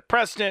want to set a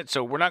precedent,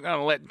 so we're not going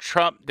to let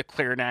Trump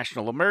declare a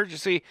national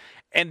emergency.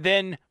 And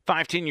then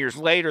 5-10 years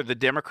later, the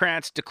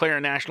Democrats declare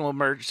a national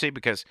emergency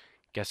because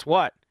guess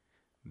what?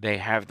 They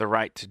have the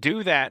right to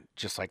do that,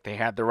 just like they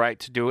had the right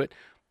to do it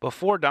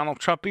before Donald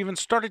Trump even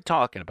started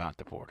talking about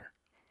the border.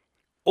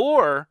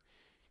 Or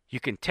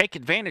you can take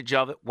advantage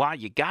of it while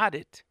you got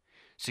it,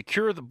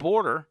 secure the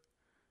border,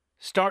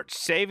 start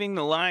saving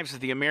the lives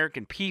of the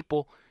American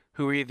people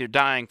who are either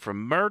dying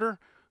from murder,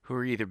 who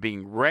are either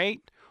being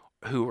raped,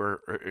 who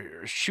are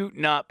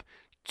shooting up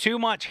too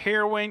much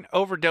heroin,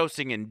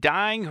 overdosing and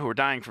dying, who are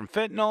dying from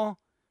fentanyl.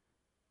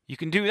 You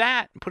can do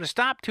that and put a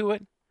stop to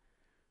it.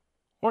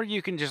 or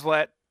you can just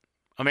let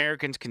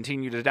Americans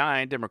continue to die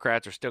and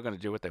Democrats are still going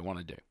to do what they want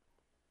to do.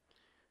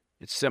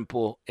 It's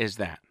simple as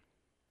that.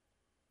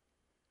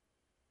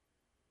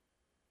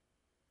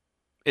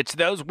 It's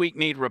those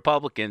weak-kneed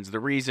Republicans the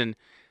reason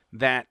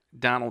that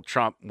Donald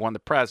Trump won the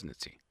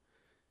presidency.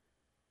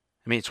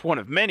 I mean, it's one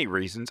of many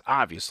reasons,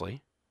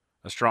 obviously.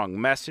 A strong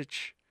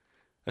message,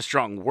 a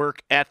strong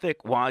work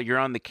ethic while you're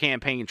on the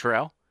campaign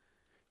trail,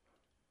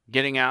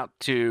 getting out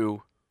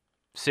to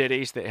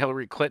cities that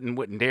Hillary Clinton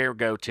wouldn't dare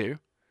go to.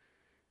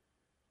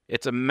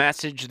 It's a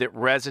message that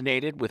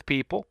resonated with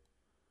people.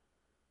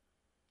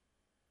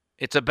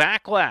 It's a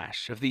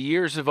backlash of the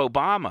years of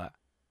Obama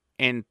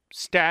and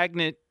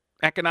stagnant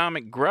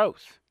economic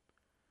growth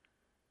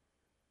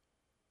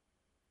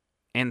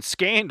and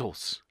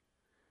scandals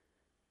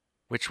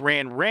which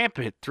ran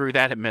rampant through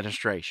that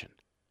administration.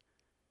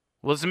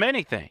 Well, there's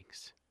many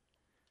things.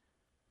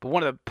 But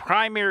one of the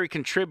primary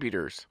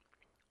contributors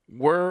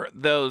were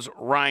those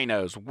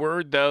rhinos,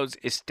 were those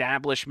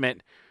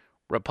establishment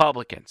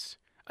Republicans.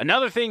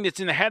 Another thing that's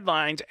in the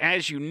headlines,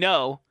 as you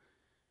know,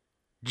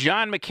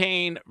 John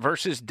McCain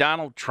versus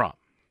Donald Trump.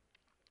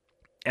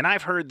 And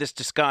I've heard this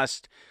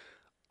discussed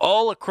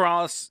all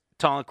across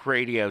talk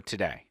radio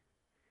today.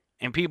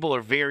 And people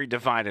are very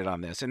divided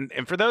on this. And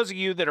for those of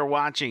you that are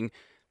watching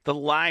the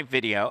live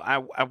video,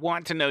 I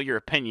want to know your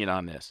opinion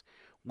on this.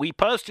 We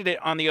posted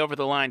it on the Over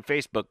the Line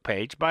Facebook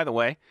page. By the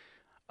way,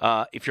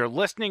 if you're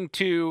listening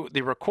to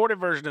the recorded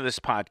version of this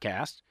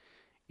podcast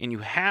and you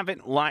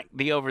haven't liked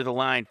the Over the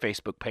Line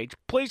Facebook page,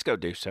 please go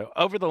do so.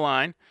 Over the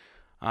Line,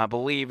 I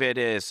believe it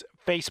is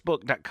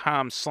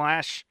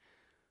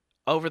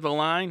facebook.com/Over the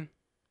Line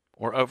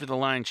or Over the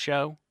Line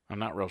Show. I'm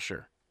not real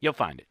sure. You'll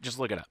find it. Just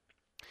look it up.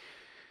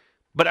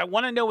 But I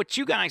want to know what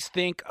you guys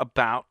think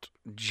about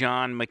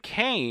John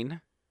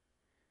McCain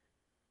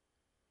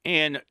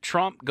and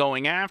Trump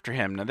going after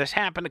him. Now, this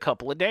happened a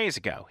couple of days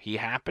ago. He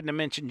happened to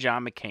mention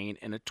John McCain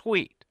in a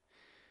tweet.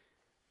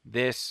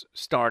 This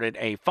started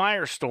a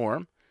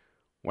firestorm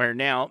where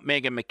now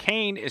Meghan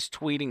McCain is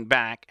tweeting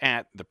back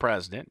at the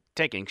president,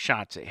 taking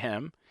shots at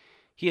him.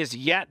 He has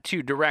yet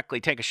to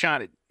directly take a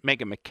shot at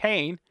Meghan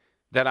McCain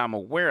that I'm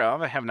aware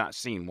of. I have not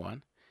seen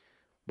one.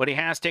 But he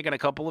has taken a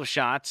couple of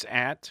shots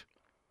at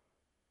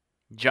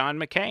John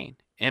McCain,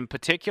 in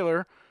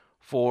particular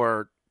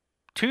for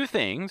two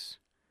things: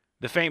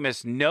 the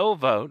famous no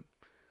vote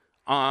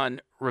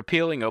on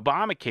repealing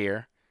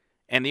Obamacare,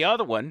 and the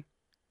other one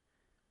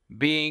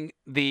being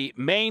the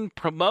main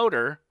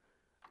promoter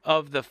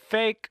of the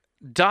fake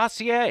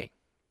dossier,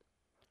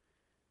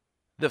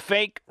 the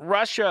fake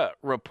Russia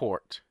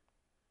report.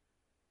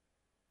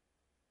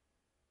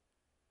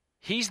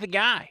 He's the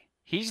guy.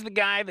 He's the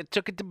guy that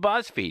took it to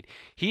BuzzFeed.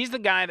 He's the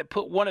guy that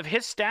put one of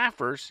his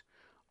staffers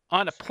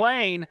on a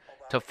plane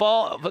to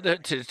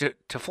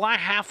fly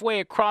halfway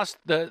across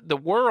the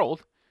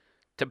world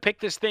to pick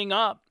this thing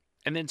up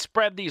and then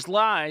spread these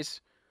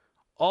lies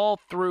all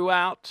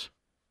throughout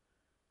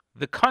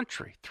the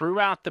country,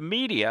 throughout the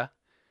media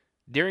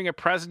during a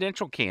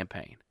presidential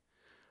campaign.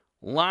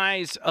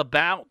 Lies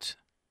about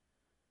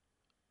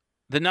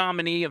the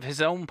nominee of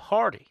his own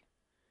party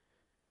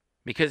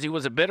because he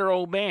was a bitter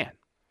old man.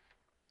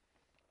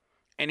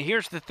 And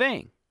here's the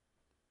thing.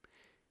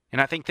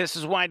 And I think this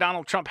is why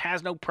Donald Trump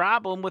has no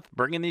problem with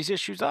bringing these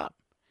issues up.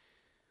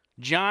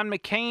 John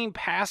McCain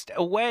passed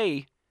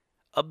away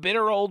a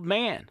bitter old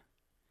man.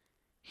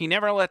 He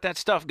never let that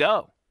stuff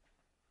go.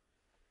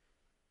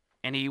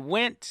 And he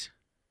went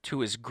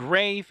to his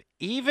grave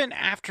even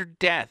after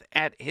death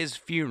at his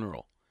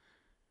funeral,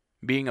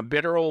 being a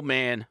bitter old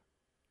man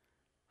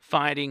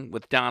fighting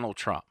with Donald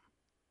Trump.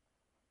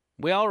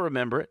 We all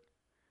remember it.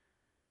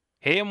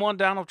 He didn't want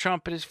Donald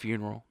Trump at his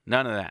funeral.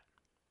 None of that.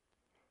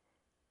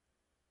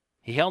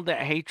 He held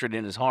that hatred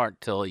in his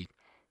heart till he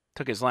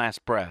took his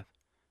last breath,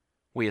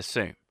 we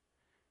assume.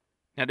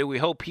 Now, do we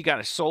hope he got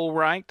his soul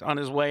right on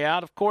his way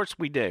out? Of course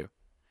we do.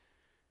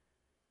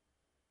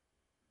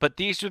 But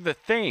these are the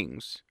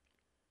things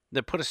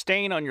that put a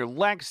stain on your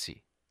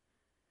legacy.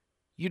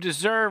 You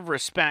deserve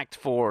respect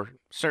for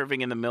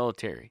serving in the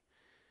military.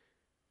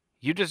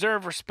 You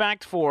deserve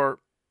respect for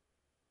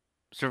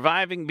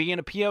surviving being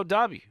a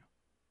POW.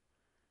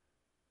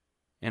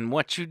 And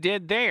what you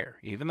did there,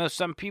 even though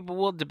some people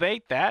will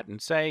debate that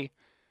and say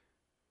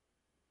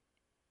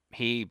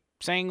he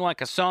sang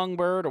like a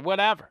songbird or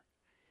whatever,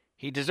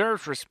 he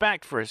deserves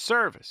respect for his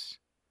service.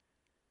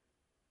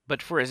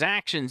 But for his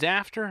actions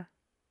after,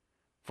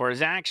 for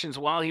his actions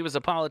while he was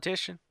a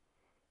politician,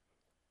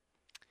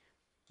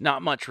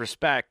 not much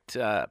respect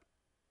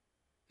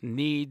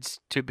needs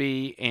to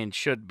be and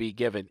should be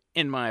given,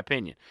 in my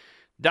opinion.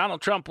 Donald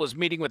Trump was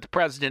meeting with the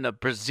president of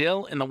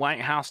Brazil in the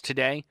White House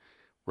today.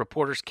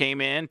 Reporters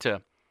came in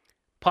to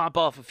pop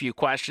off a few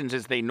questions,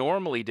 as they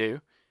normally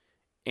do.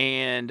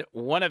 And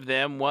one of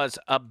them was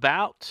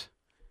about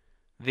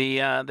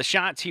the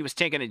shots he was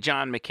taking at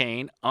John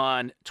McCain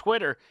on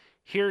Twitter.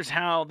 Here's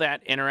how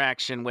that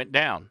interaction went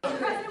down.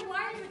 President,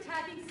 why are you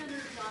attacking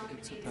Senator John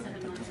McCain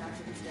 7 months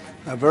after his death?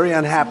 I'm very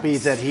unhappy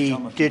that he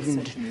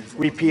didn't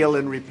repeal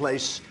and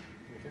replace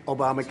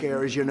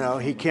Obamacare, as you know.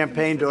 He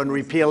campaigned on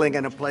repealing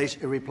and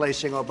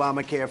replacing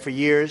Obamacare for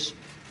years.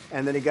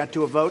 And then he got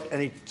to a vote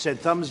and he said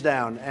thumbs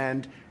down.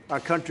 And our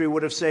country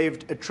would have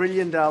saved $1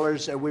 trillion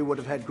and we would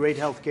have had great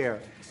health care.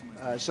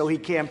 So he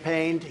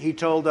campaigned. He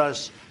told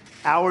us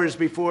hours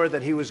before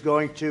that he was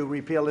going to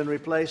repeal and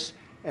replace.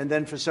 And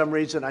then for some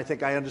reason, I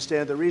think I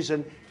understand the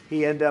reason,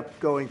 he ended up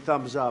going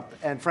thumbs up.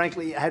 And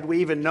frankly, had we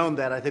even known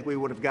that, I think we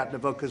would have gotten a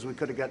vote because we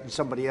could have gotten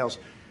somebody else.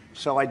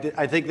 So I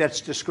think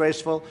that's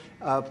disgraceful.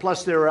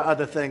 Plus, there are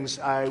other things.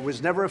 I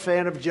was never a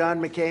fan of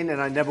John McCain,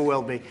 and I never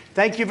will be.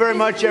 Thank you very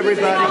much,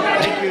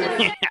 everybody. Thank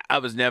you. I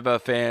was never a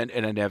fan,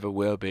 and I never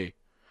will be.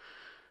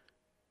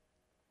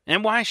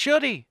 And why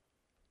should he?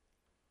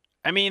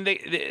 I mean,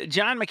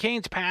 John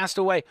McCain's passed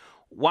away.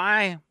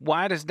 Why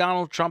does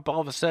Donald Trump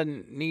all of a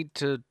sudden need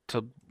to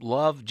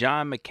love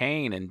John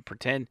McCain and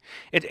pretend?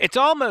 It's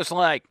almost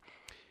like,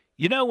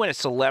 you know, when a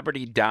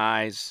celebrity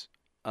dies,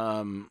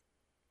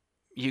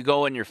 you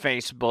go on your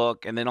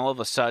Facebook, and then all of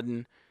a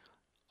sudden,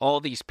 all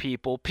these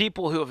people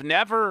who have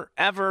never,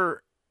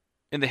 ever,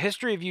 in the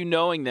history of you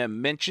knowing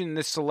them, mentioned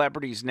this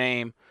celebrity's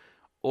name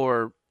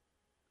or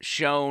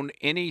shown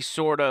any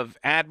sort of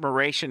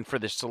admiration for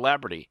the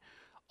celebrity,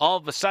 all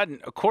of a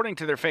sudden, according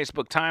to their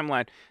Facebook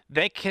timeline,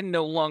 they can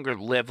no longer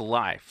live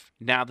life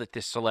now that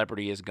this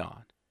celebrity is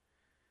gone.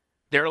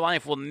 Their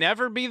life will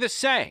never be the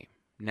same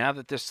now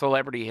that this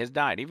celebrity has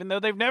died, even though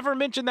they've never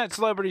mentioned that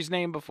celebrity's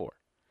name before.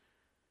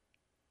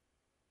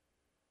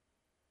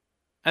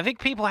 I think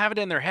people have it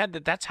in their head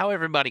that that's how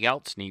everybody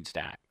else needs to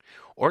act,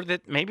 or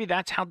that maybe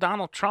that's how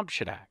Donald Trump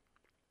should act.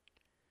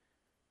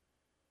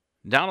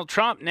 Donald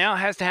Trump now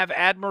has to have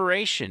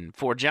admiration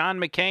for John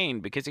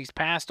McCain because he's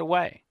passed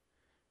away.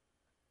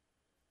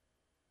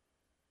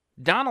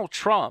 Donald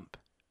Trump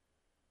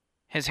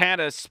has had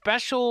a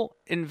special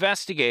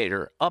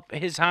investigator up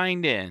his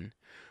hind end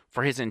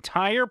for his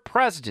entire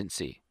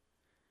presidency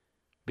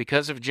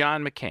because of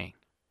John McCain.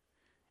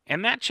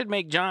 And that should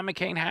make John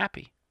McCain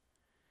happy.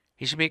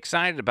 He should be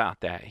excited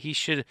about that. He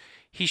should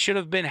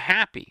have been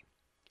happy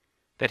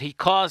that he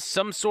caused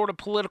some sort of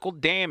political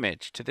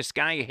damage to this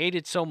guy he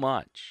hated so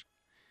much.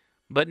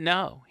 But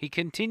no, he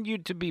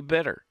continued to be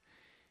bitter.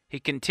 He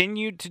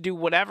continued to do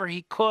whatever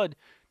he could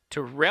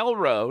to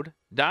railroad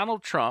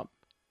Donald Trump.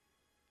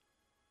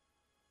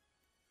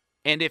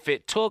 And if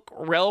it took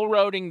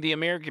railroading the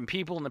American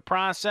people in the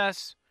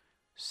process,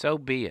 so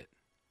be it.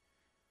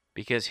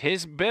 Because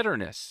his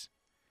bitterness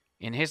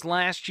in his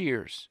last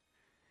years,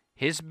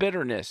 his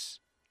bitterness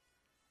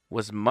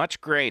was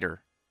much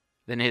greater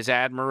than his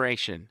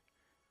admiration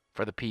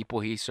for the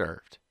people he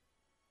served.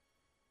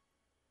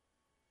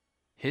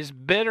 His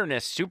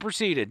bitterness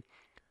superseded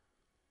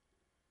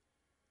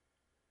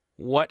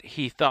what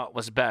he thought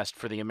was best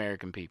for the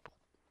American people.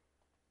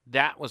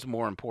 That was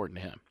more important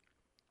to him.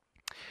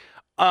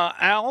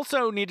 I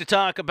also need to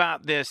talk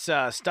about this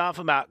stuff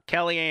about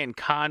Kellyanne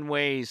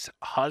Conway's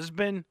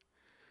husband.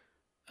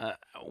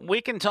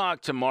 We can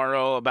talk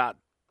tomorrow about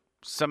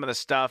some of the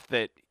stuff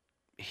that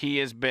he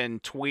has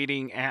been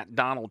tweeting at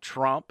Donald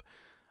Trump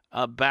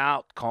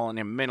about, calling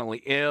him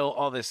mentally ill,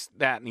 all this,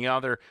 that, and the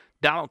other.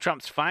 Donald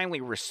Trump's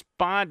finally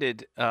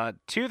responded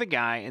to the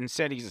guy and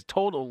said he's a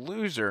total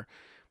loser.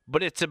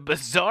 But it's a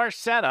bizarre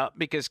setup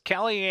because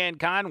Kellyanne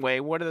Conway,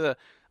 one of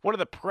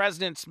the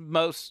president's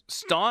most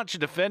staunch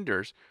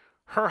defenders,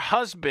 her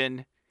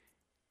husband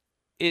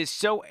is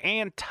so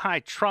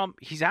anti-Trump,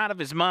 he's out of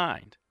his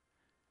mind.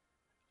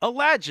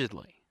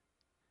 Allegedly.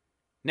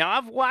 Now,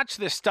 I've watched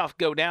this stuff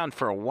go down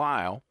for a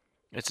while.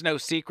 It's no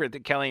secret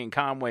that Kellyanne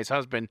Conway's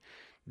husband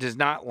does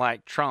not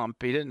like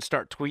Trump. He didn't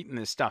start tweeting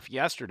this stuff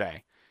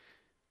yesterday.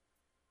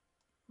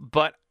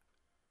 But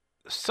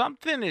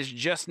something is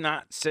just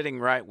not sitting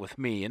right with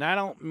me. And I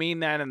don't mean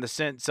that in the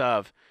sense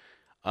of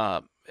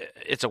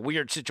it's a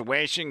weird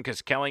situation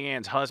because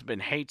Kellyanne's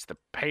husband hates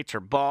her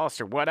boss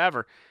or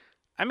whatever.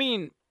 I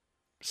mean,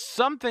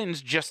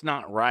 something's just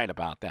not right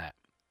about that.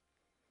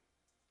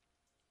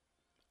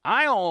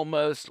 I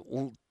almost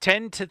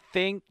tend to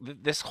think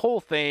that this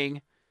whole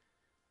thing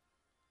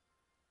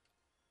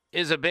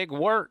is a big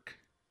work.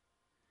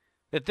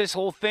 That this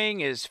whole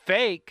thing is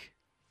fake.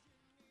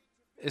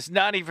 It's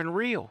not even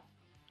real.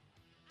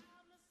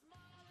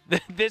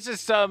 This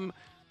is some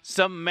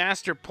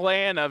master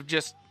plan of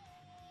just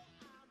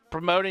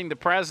promoting the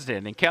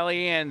president. And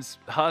Kellyanne's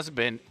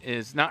husband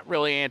is not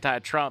really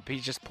anti-Trump.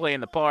 He's just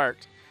playing the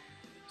part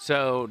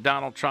so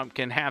Donald Trump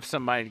can have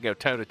somebody to go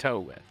toe-to-toe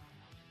with.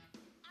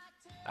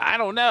 I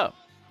don't know.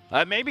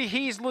 Maybe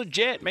he's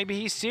legit. Maybe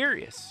he's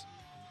serious.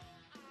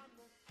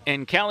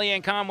 And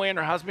Kellyanne Conway and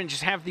her husband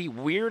just have the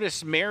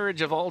weirdest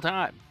marriage of all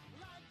time.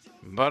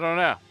 But I don't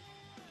know.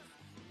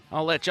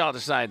 I'll let y'all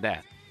decide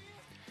that.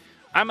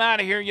 I'm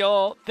out of here,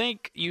 y'all.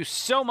 Thank you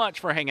so much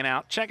for hanging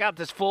out. Check out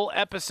this full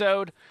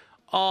episode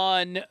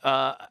on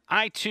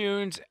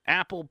iTunes,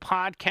 Apple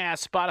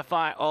Podcasts,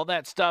 Spotify, all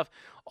that stuff.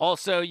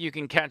 Also, you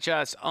can catch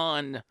us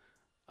on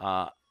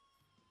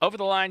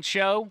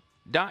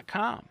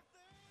overthelineshow.com.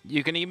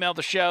 You can email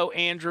the show,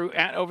 Andrew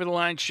at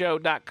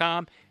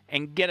overthelineshow.com,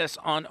 and get us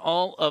on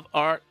all of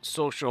our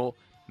social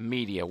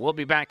Media. We'll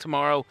be back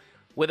tomorrow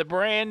with a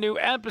brand new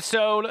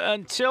episode.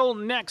 Until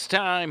next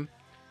time,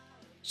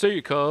 see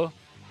you, Carl.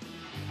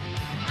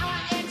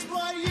 I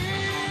exploit you,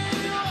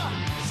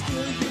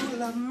 still you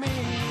love me.